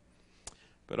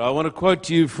 But I want to quote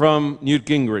to you from Newt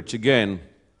Gingrich again.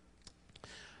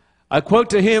 I quote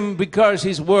to him because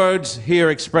his words here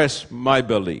express my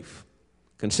belief.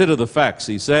 Consider the facts,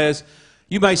 he says.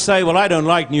 You may say, well, I don't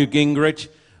like Newt Gingrich.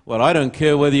 Well, I don't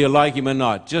care whether you like him or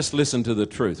not. Just listen to the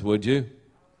truth, would you?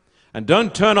 And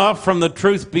don't turn off from the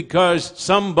truth because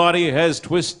somebody has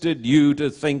twisted you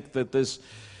to think that this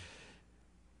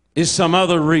is some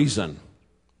other reason.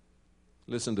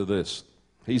 Listen to this.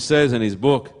 He says in his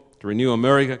book, To Renew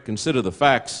America, consider the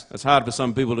facts. That's hard for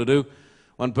some people to do.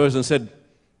 One person said,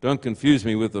 don't confuse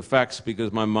me with the facts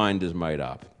because my mind is made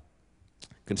up.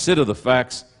 Consider the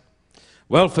facts.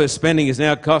 Welfare spending is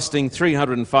now costing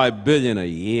 $305 billion a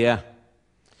year.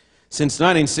 Since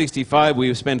 1965,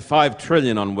 we've spent $5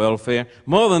 trillion on welfare,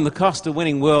 more than the cost of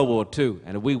winning World War II.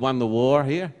 And have we won the war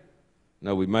here?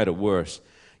 No, we made it worse.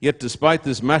 Yet despite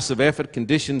this massive effort,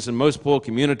 conditions in most poor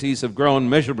communities have grown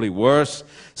measurably worse.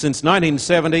 Since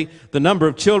 1970, the number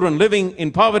of children living in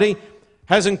poverty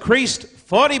has increased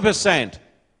 40%.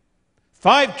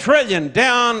 $5 trillion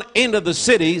down into the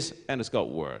cities, and it's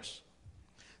got worse.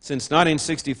 Since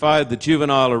 1965, the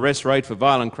juvenile arrest rate for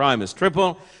violent crime has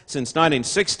tripled. Since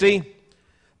 1960,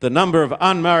 the number of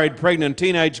unmarried pregnant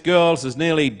teenage girls has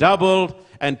nearly doubled,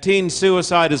 and teen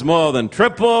suicide has more than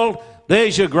tripled.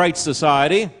 There's your great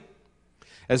society.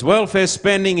 As welfare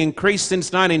spending increased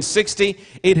since 1960,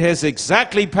 it has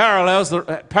exactly paralleled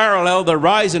the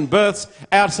rise in births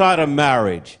outside of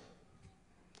marriage.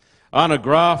 On a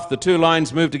graph, the two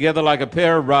lines move together like a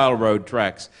pair of railroad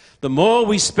tracks. The more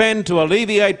we spend to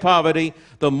alleviate poverty,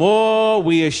 the more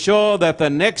we assure that the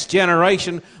next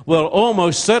generation will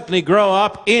almost certainly grow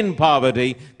up in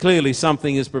poverty. Clearly,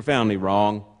 something is profoundly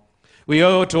wrong. We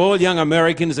owe it to all young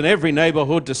Americans in every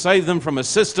neighborhood to save them from a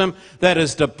system that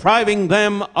is depriving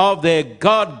them of their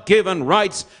God-given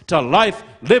rights to life,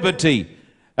 liberty,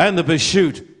 and the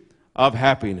pursuit of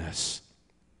happiness.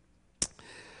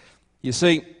 You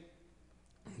see,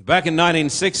 back in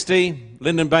 1960,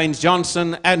 Lyndon Baines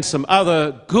Johnson and some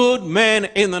other good men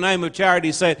in the name of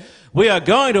charity said, we are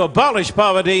going to abolish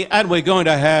poverty and we're going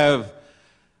to have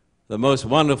the most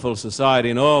wonderful society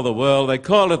in all the world. They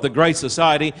called it the Great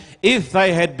Society. If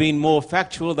they had been more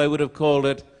factual, they would have called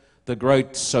it the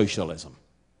Great Socialism.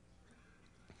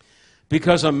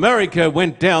 Because America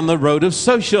went down the road of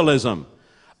socialism.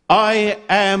 I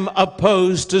am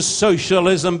opposed to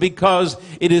socialism because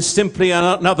it is simply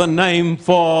another name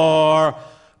for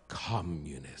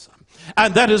communism.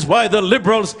 And that is why the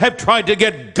liberals have tried to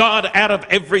get God out of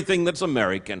everything that's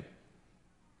American.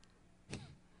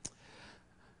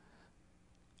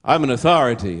 I'm an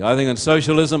authority. I think on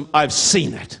socialism, I've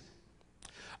seen it.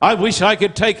 I wish I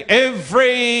could take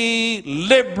every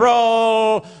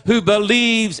liberal who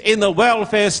believes in the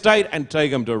welfare state and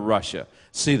take them to Russia.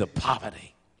 See the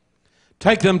poverty.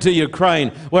 Take them to Ukraine,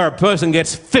 where a person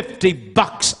gets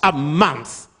 $50 a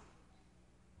month,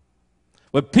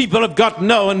 where people have got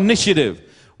no initiative.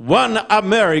 One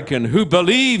American who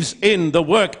believes in the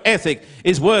work ethic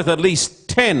is worth at least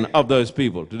 10 of those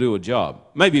people to do a job,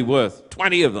 maybe worth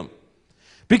 20 of them,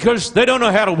 because they don't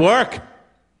know how to work.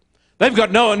 They've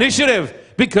got no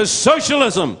initiative because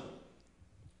socialism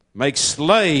makes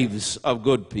slaves of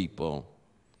good people.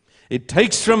 It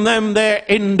takes from them their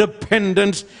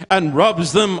independence and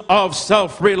robs them of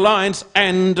self-reliance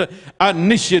and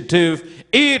initiative.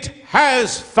 It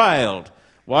has failed.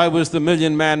 Why was the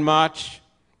Million Man March?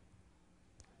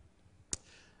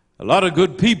 A lot of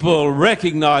good people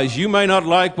recognize you may not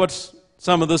like what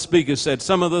some of the speakers said.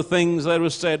 Some of the things that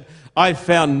were said I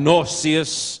found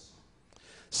nauseous.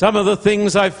 Some of the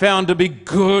things I found to be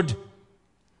good.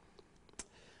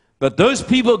 But those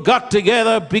people got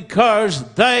together because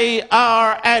they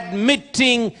are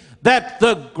admitting that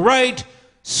the great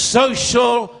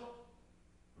social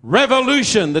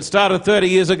revolution that started 30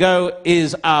 years ago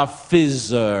is a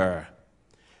fizzer.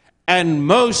 And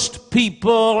most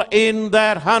people in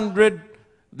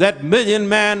that Million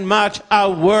Man March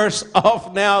are worse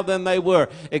off now than they were,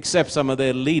 except some of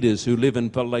their leaders who live in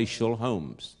palatial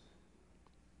homes.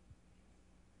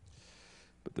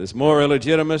 But there's more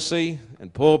illegitimacy,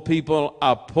 and poor people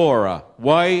are poorer.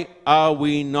 Why are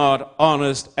we not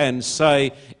honest and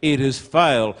say it has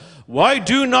failed? Why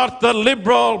do not the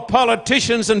liberal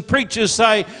politicians and preachers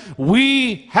say,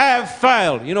 we have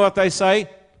failed? You know what they say?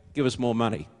 Give us more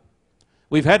money.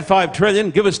 We've had 5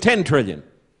 trillion, give us 10 trillion.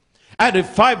 And if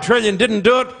 5 trillion didn't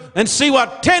do it, then see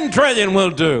what 10 trillion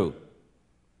will do.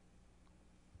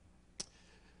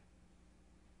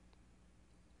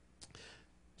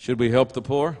 Should we help the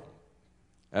poor?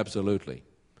 Absolutely.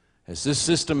 Has this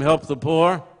system helped the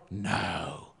poor?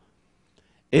 No.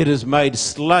 It has made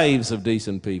slaves of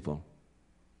decent people.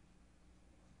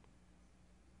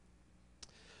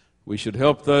 We should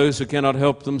help those who cannot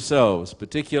help themselves,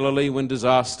 particularly when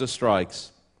disaster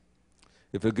strikes.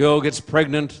 If a girl gets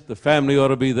pregnant, the family ought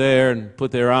to be there and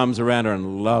put their arms around her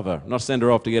and love her, not send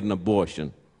her off to get an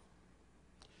abortion.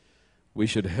 We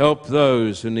should help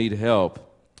those who need help.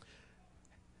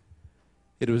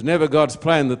 It was never God's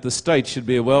plan that the state should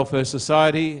be a welfare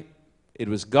society. It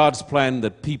was God's plan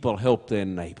that people help their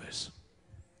neighbors.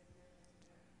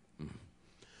 If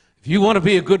you want to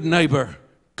be a good neighbor,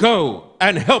 go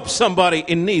and help somebody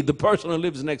in need, the person who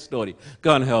lives next door to you.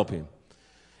 Go and help him.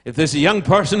 If there's a young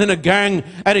person in a gang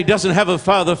and he doesn't have a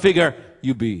father figure,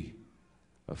 you be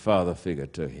a father figure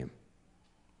to him.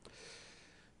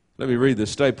 Let me read the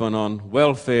statement on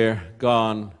welfare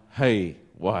gone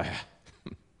haywire.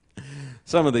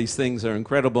 Some of these things are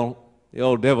incredible. The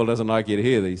old devil doesn't like you to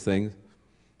hear these things.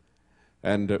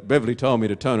 And Beverly told me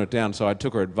to tone it down, so I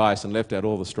took her advice and left out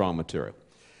all the strong material.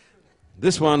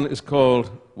 This one is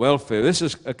called Welfare. This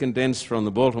is a condensed from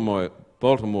the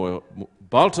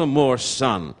Baltimore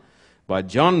Sun by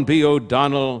John B.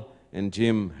 O'Donnell and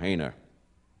Jim Hayner.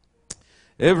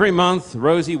 Every month,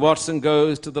 Rosie Watson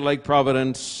goes to the Lake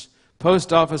Providence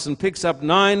post office and picks up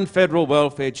 9 federal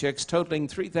welfare checks totaling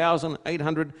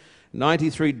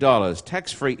 $3,893,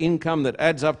 tax-free income that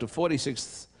adds up to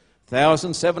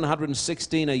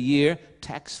 $46,716 a year,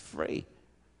 tax-free.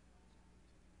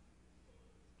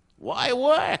 Why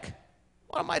work?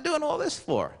 What am I doing all this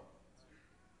for?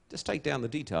 Just take down the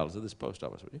details of this post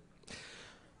office, would you?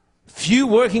 Few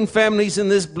working families in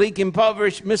this bleak,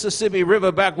 impoverished Mississippi River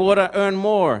backwater earn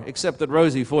more, except that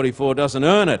Rosie, 44, doesn't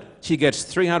earn it. She gets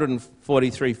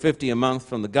 $343.50 a month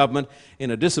from the government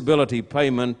in disability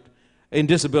payments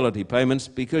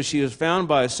because she is found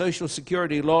by a Social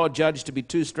Security law judge to be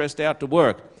too stressed out to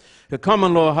work. Her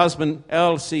common law husband,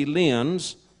 L.C.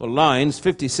 Lyons,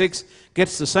 56,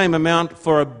 gets the same amount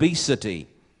for obesity.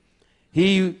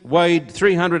 He weighed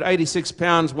 386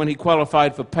 pounds when he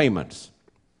qualified for payments.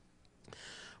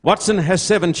 Watson has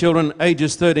 7 children,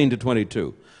 ages 13 to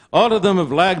 22. All of them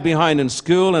have lagged behind in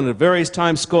school and at various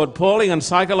times scored poorly on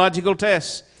psychological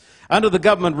tests. Under the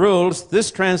government rules, this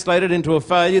translated into a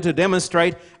failure to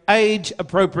demonstrate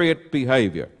age-appropriate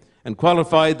behavior and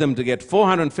qualified them to get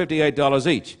 $458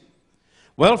 each.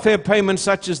 Welfare payments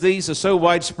such as these are so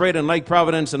widespread in Lake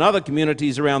Providence and other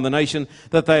communities around the nation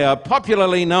that they are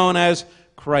popularly known as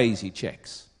crazy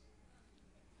checks.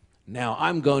 Now,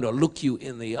 I'm going to look you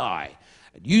in the eye.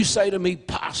 You say to me,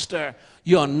 Pastor,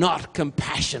 you're not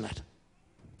compassionate.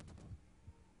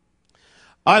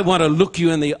 I want to look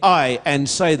you in the eye and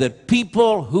say that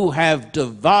people who have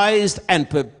devised and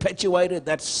perpetuated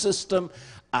that system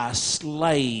are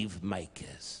slave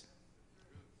makers.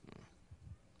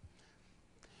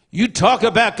 You talk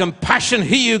about compassion.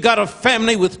 Here you got a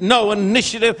family with no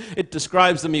initiative. It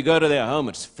describes them. You go to their home.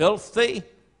 It's filthy.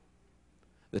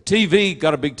 The TV,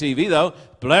 got a big TV though,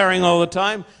 blaring all the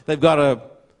time. They've got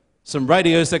some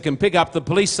radios that can pick up the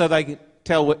police so they can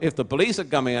tell if the police are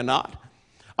coming or not.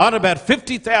 On about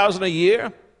 $50,000 a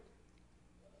year.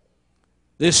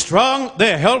 They're strong,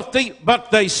 they're healthy,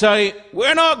 but they say,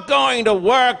 we're not going to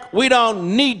work, we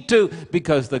don't need to,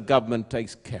 because the government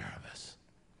takes care of us.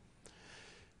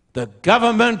 The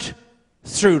government,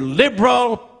 through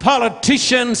liberal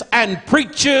politicians and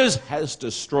preachers, has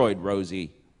destroyed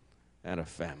Rosie and her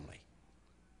family.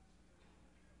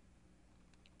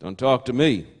 Don't talk to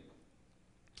me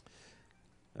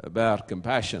about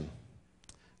compassion.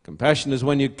 Compassion is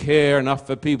when you care enough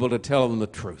for people to tell them the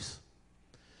truth.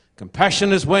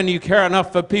 Compassion is when you care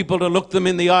enough for people to look them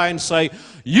in the eye and say,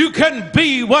 you can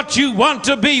be what you want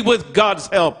to be with God's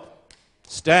help.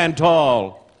 Stand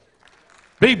tall,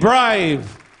 be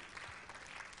brave,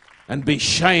 and be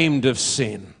shamed of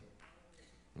sin.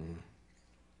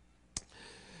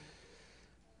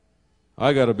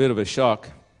 I got a bit of a shock.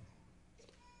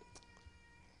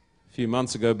 A few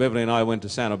months ago, Beverly and I went to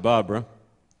Santa Barbara.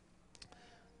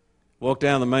 Walked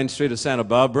down the main street of Santa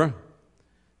Barbara,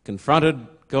 confronted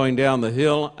going down the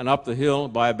hill and up the hill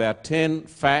by about 10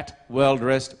 fat,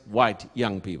 well-dressed, white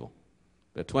young people,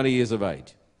 about 20 years of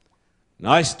age.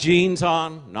 Nice jeans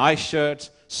on, nice shirts,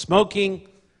 smoking,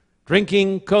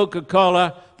 drinking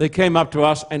Coca-Cola. They came up to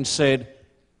us and said,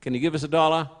 "Can you give us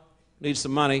 $1? Need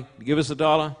some money. Can you give us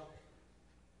 $1?"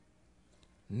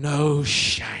 No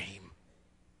shame.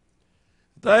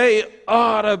 They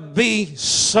ought to be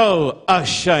so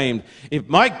ashamed. If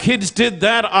my kids did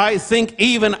that, I think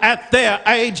even at their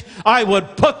age, I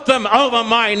would put them over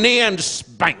my knee and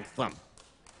spank them.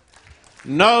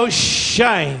 No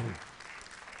shame.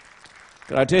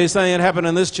 Can I tell you something that happened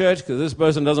in this church? Because this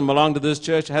person doesn't belong to this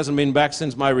church. Hasn't been back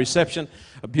since my reception.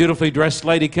 A beautifully dressed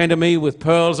lady came to me with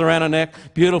pearls around her neck,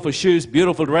 beautiful shoes,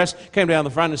 beautiful dress, came down the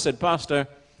front and said, "Pastor,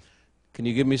 can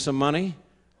you give me some money?"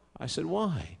 I said,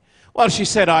 "Why?" "Well," she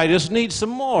said, "I just need some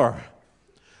more."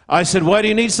 I said, "Why do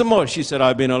you need some more?" She said,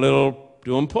 "I've been a little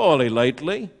doing poorly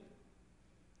lately."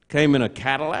 Came in a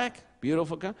Cadillac,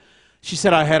 beautiful car. She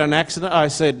said, "I had an accident." I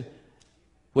said,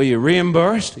 "Were you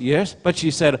reimbursed?" "Yes." But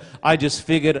she said, "I just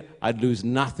figured I'd lose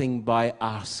nothing by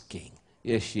asking."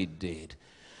 Yes, she did.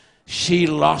 She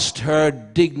lost her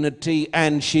dignity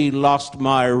and she lost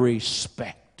my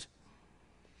respect.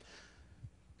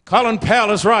 Colin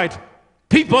Powell is right.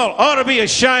 People ought to be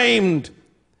ashamed.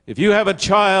 If you have a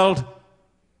child,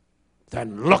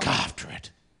 then look after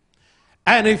it.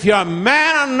 And if you're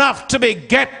man enough to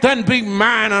beget, then be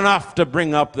man enough to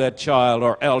bring up that child,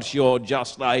 or else you're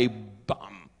just a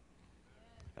bum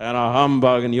and a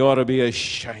humbug, and you ought to be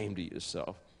ashamed of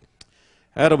yourself.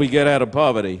 How do we get out of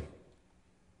poverty?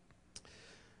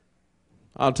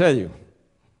 I'll tell you.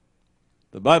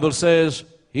 The Bible says,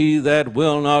 "He that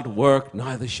will not work,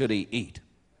 neither should he eat."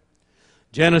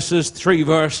 Genesis 3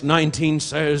 verse 19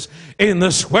 says, "In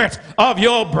the sweat of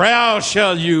your brow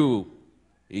shall you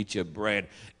eat your bread."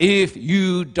 If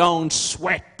you don't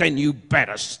sweat, then you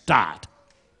better start.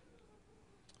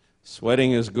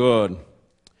 Sweating is good.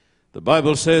 The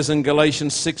Bible says in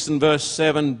Galatians 6 and verse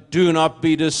 7, "Do not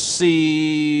be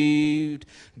deceived.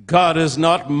 God is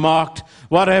not mocked.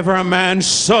 Whatever a man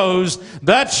sows,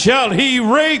 that shall he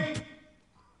reap."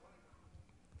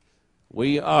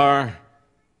 We are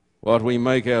what we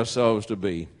make ourselves to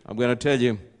be. I'm going to tell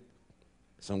you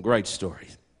some great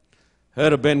stories.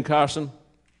 Heard of Ben Carson?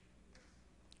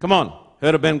 Come on,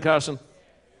 heard of Ben Carson?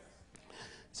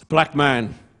 It's a black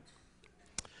man,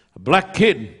 a black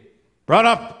kid, brought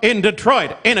up in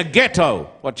Detroit, in a ghetto.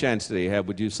 What chance did he have,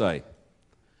 would you say?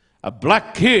 A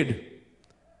black kid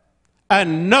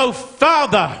and no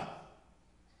father.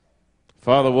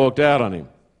 Father walked out on him.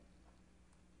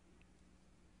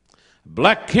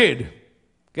 Black kid.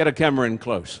 Get a camera in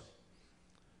close.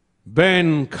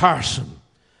 Ben Carson.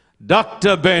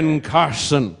 Dr. Ben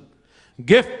Carson.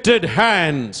 Gifted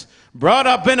hands. Brought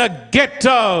up in a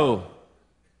ghetto.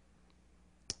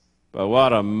 But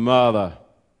what a mother.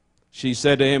 She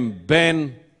said to him,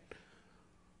 "Ben,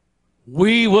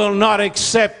 we will not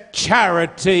accept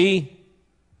charity.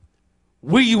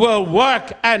 We will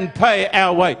work and pay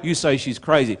our way." You say she's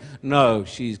crazy. No,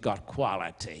 she's got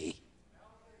quality.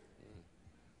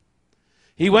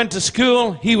 He went to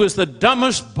school. He was the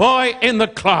dumbest boy in the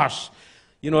class.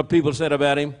 You know what people said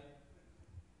about him?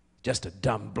 Just a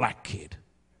dumb black kid.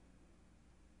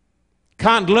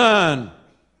 Can't learn.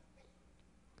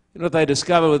 You know what they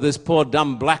discovered with this poor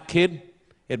dumb black kid?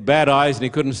 He had bad eyes and he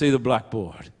couldn't see the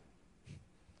blackboard.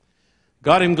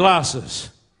 Got him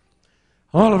glasses.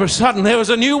 All of a sudden there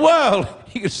was a new world.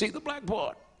 He could see the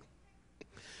blackboard.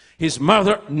 His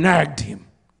mother nagged him.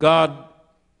 God,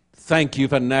 thank you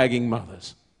for nagging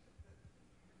mothers.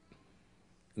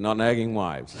 Not nagging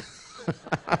wives.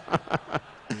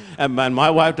 And my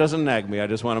wife doesn't nag me. I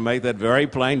just want to make that very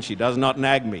plain. She does not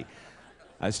nag me.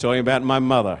 I was talking about my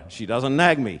mother. She doesn't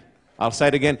nag me. I'll say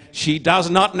it again. She does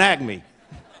not nag me.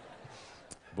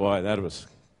 Boy, that was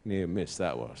near miss,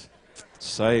 that was.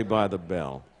 Saved by the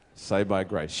bell. Saved by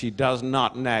grace. She does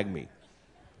not nag me.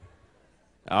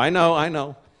 I know.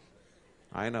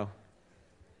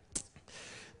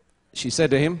 She said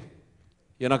to him,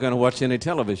 "You're not going to watch any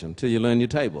television till you learn your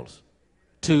tables.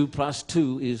 2 plus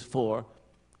 2 is 4.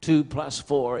 2 plus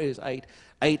 4 is 8.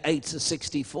 8 eighths is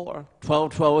 64.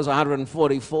 12 12 is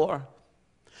 144.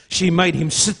 She made him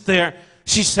sit there.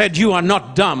 She said, "You are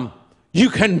not dumb. You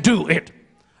can do it.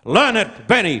 Learn it,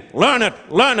 Benny. Learn it,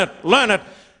 learn it, learn it."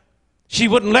 She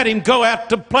wouldn't let him go out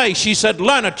to play. She said,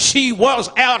 "Learn it." She was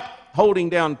out holding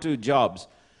down 2 jobs.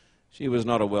 She was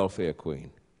not a welfare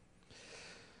queen.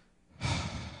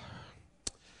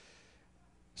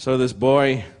 So this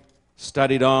boy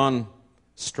studied on,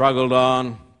 struggled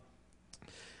on.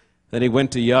 Then he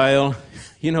went to Yale.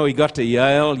 You know, he got to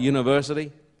Yale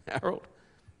University. Harold.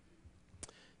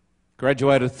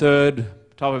 Graduated third,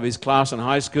 top of his class in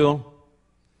high school.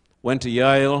 Went to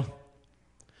Yale.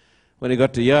 When he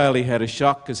got to Yale, he had a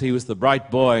shock because he was the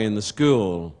bright boy in the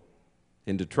school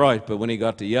in Detroit. But when he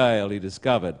got to Yale, he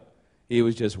discovered he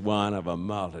was just one of a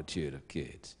multitude of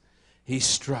kids. He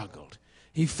struggled.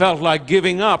 He felt like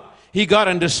giving up. He got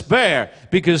in despair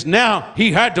because now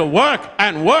he had to work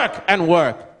and work and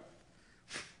work.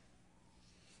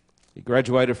 He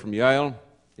graduated from Yale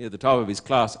near the top of his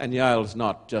class, and Yale is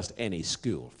not just any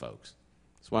school, folks.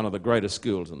 It's one of the greatest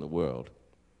schools in the world.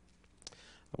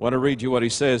 I want to read you what he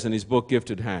says in his book,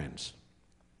 Gifted Hands.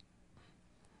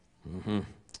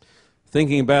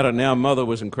 Thinking about it now, Mother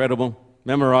was incredible,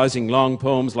 memorizing long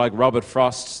poems like Robert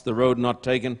Frost's The Road Not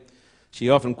Taken. She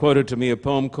often quoted to me a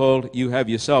poem called You Have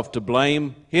Yourself to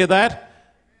Blame. Hear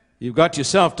that? You've got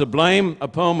yourself to blame, a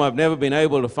poem I've never been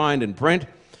able to find in print,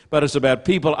 but it's about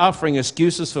people offering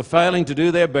excuses for failing to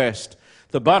do their best.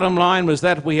 The bottom line was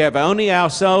that we have only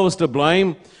ourselves to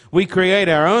blame. We create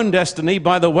our own destiny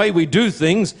by the way we do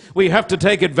things. We have to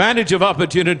take advantage of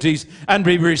opportunities and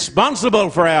be responsible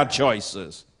for our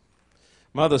choices.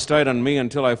 Mother stayed on me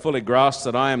until I fully grasped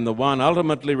that I am the one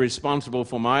ultimately responsible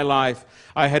for my life.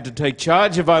 I had to take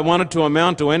charge if I wanted to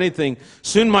amount to anything.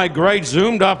 Soon my grades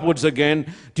zoomed upwards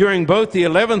again. During both the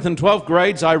 11th and 12th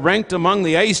grades, I ranked among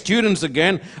the A students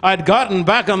again. I'd gotten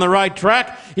back on the right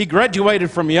track. He graduated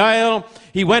from Yale.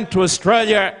 He went to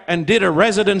Australia and did a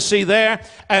residency there.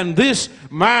 And this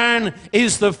man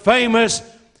is the famous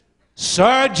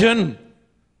surgeon,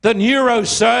 the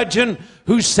neurosurgeon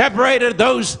who separated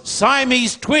those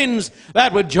Siamese twins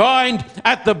that were joined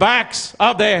at the backs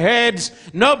of their heads.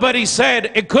 Nobody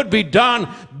said it could be done.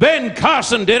 Ben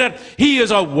Carson did it. He is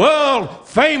a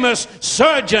world-famous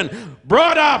surgeon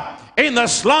brought up in the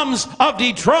slums of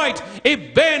Detroit.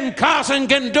 If Ben Carson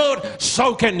can do it,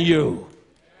 so can you.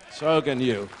 So can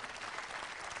you.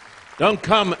 Don't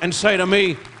come and say to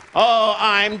me, oh,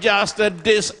 I'm just a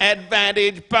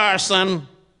disadvantaged person.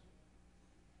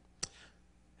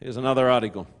 Here's another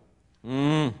article.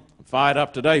 I'm fired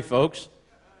up today, folks.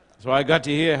 That's why I got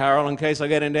you here, Harold, in case I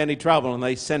get into any trouble and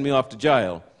they send me off to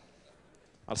jail.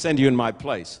 I'll send you in my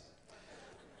place.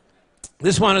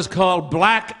 This one is called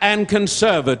Black and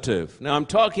Conservative. Now, I'm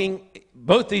talking,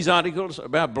 both these articles are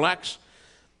about blacks,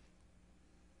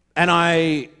 and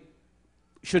I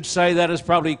should say that is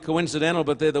probably coincidental,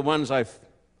 but they're the ones I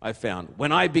found.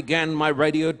 When I began my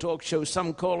radio talk show,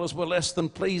 some callers were less than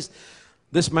pleased.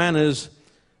 This man is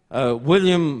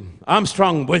William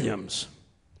Armstrong Williams.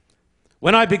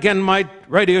 When I began my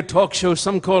radio talk show,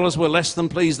 some callers were less than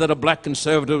pleased that a black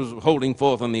conservative was holding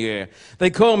forth on the air. They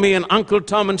called me an Uncle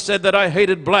Tom and said that I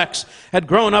hated blacks, had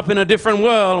grown up in a different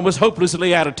world, and was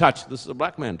hopelessly out of touch. This is a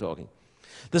black man talking.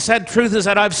 The sad truth is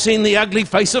that I've seen the ugly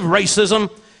face of racism,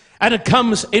 and it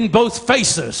comes in both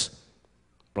faces,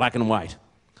 black and white.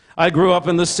 I grew up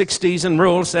in the 60s in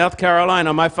rural South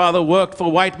Carolina. My father worked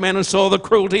for white men and saw the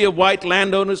cruelty of white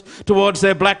landowners towards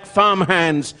their black farm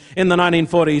hands in the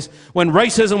 1940s, when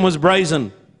racism was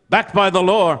brazen, backed by the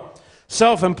law.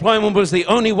 Self-employment was the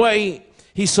only way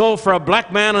he saw for a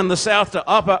black man in the South to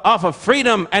offer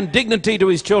freedom and dignity to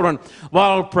his children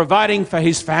while providing for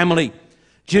his family.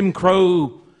 Jim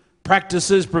Crow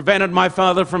practices prevented my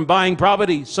father from buying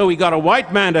property, so he got a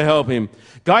white man to help him.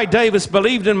 Guy Davis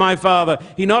believed in my father.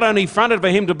 He not only fronted for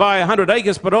him to buy 100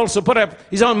 acres, but also put up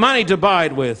his own money to buy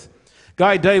it with.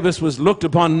 Guy Davis was looked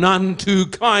upon none too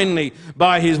kindly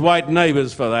by his white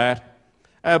neighbors for that.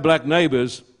 Our black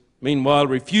neighbors, meanwhile,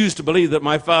 refused to believe that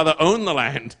my father owned the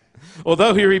land.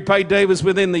 Although he repaid Davis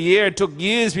within the year, it took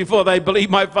years before they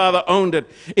believed my father owned it.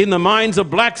 In the minds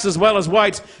of blacks as well as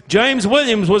whites, James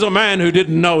Williams was a man who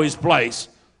didn't know his place.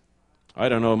 I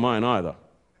don't know mine either.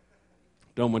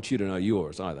 Don't want you to know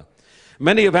yours either.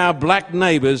 Many of our black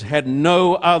neighbors had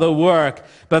no other work,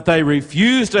 but they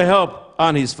refused to help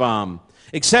on his farm.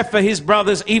 Except for his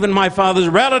brothers, even my father's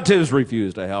relatives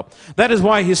refused to help. That is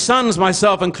why his sons,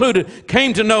 myself included,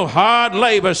 came to know hard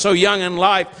labor so young in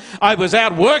life. I was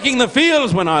out working the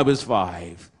fields when I was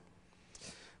 5.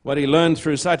 What he learned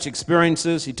through such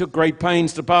experiences, he took great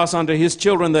pains to pass on to his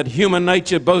children that human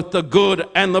nature, both the good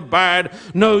and the bad,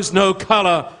 knows no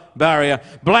color barrier.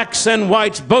 Blacks and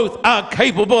whites both are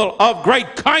capable of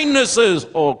great kindnesses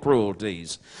or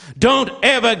cruelties. Don't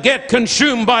ever get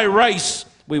consumed by race,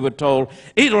 we were told.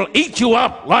 It'll eat you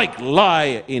up like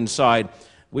lye inside.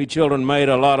 We children made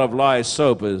a lot of lye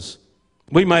soap as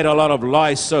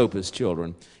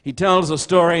children. He tells a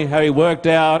story how he worked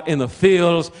out in the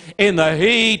fields, in the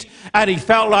heat, and he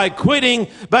felt like quitting,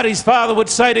 but his father would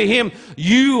say to him,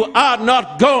 you are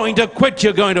not going to quit,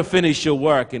 you're going to finish your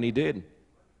work, and he did.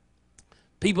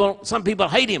 Some people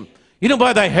hate him. You know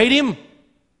why they hate him?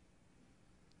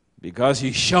 Because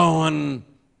he's shown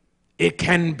it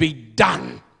can be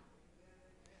done.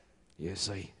 You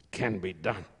see, it can be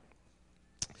done.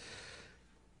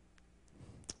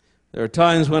 There are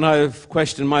times when I've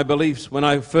questioned my beliefs. When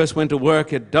I first went to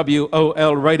work at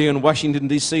WOL Radio in Washington,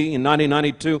 D.C. in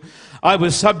 1992, I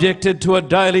was subjected to a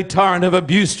daily torrent of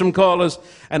abuse from callers,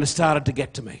 and it started to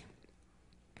get to me.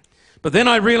 But then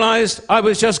I realized I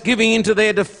was just giving in to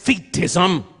their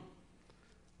defeatism,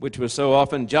 which was so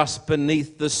often just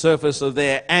beneath the surface of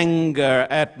their anger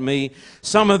at me.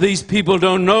 Some of these people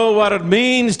don't know what it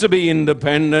means to be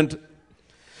independent.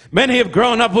 Many have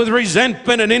grown up with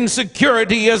resentment and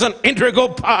insecurity as an integral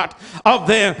part of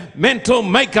their mental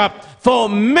makeup. For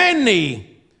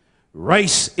many,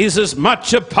 race is as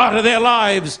much a part of their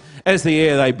lives as the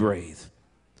air they breathe.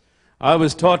 I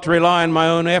was taught to rely on my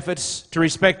own efforts, to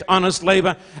respect honest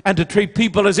labor, and to treat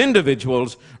people as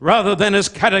individuals rather than as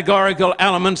categorical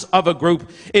elements of a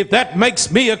group. If that makes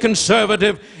me a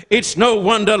conservative, it's no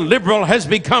wonder liberal has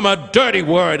become a dirty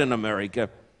word in America.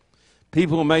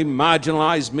 People may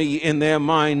marginalize me in their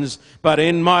minds, but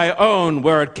in my own,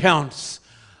 where it counts,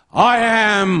 I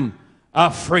am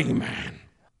a free man.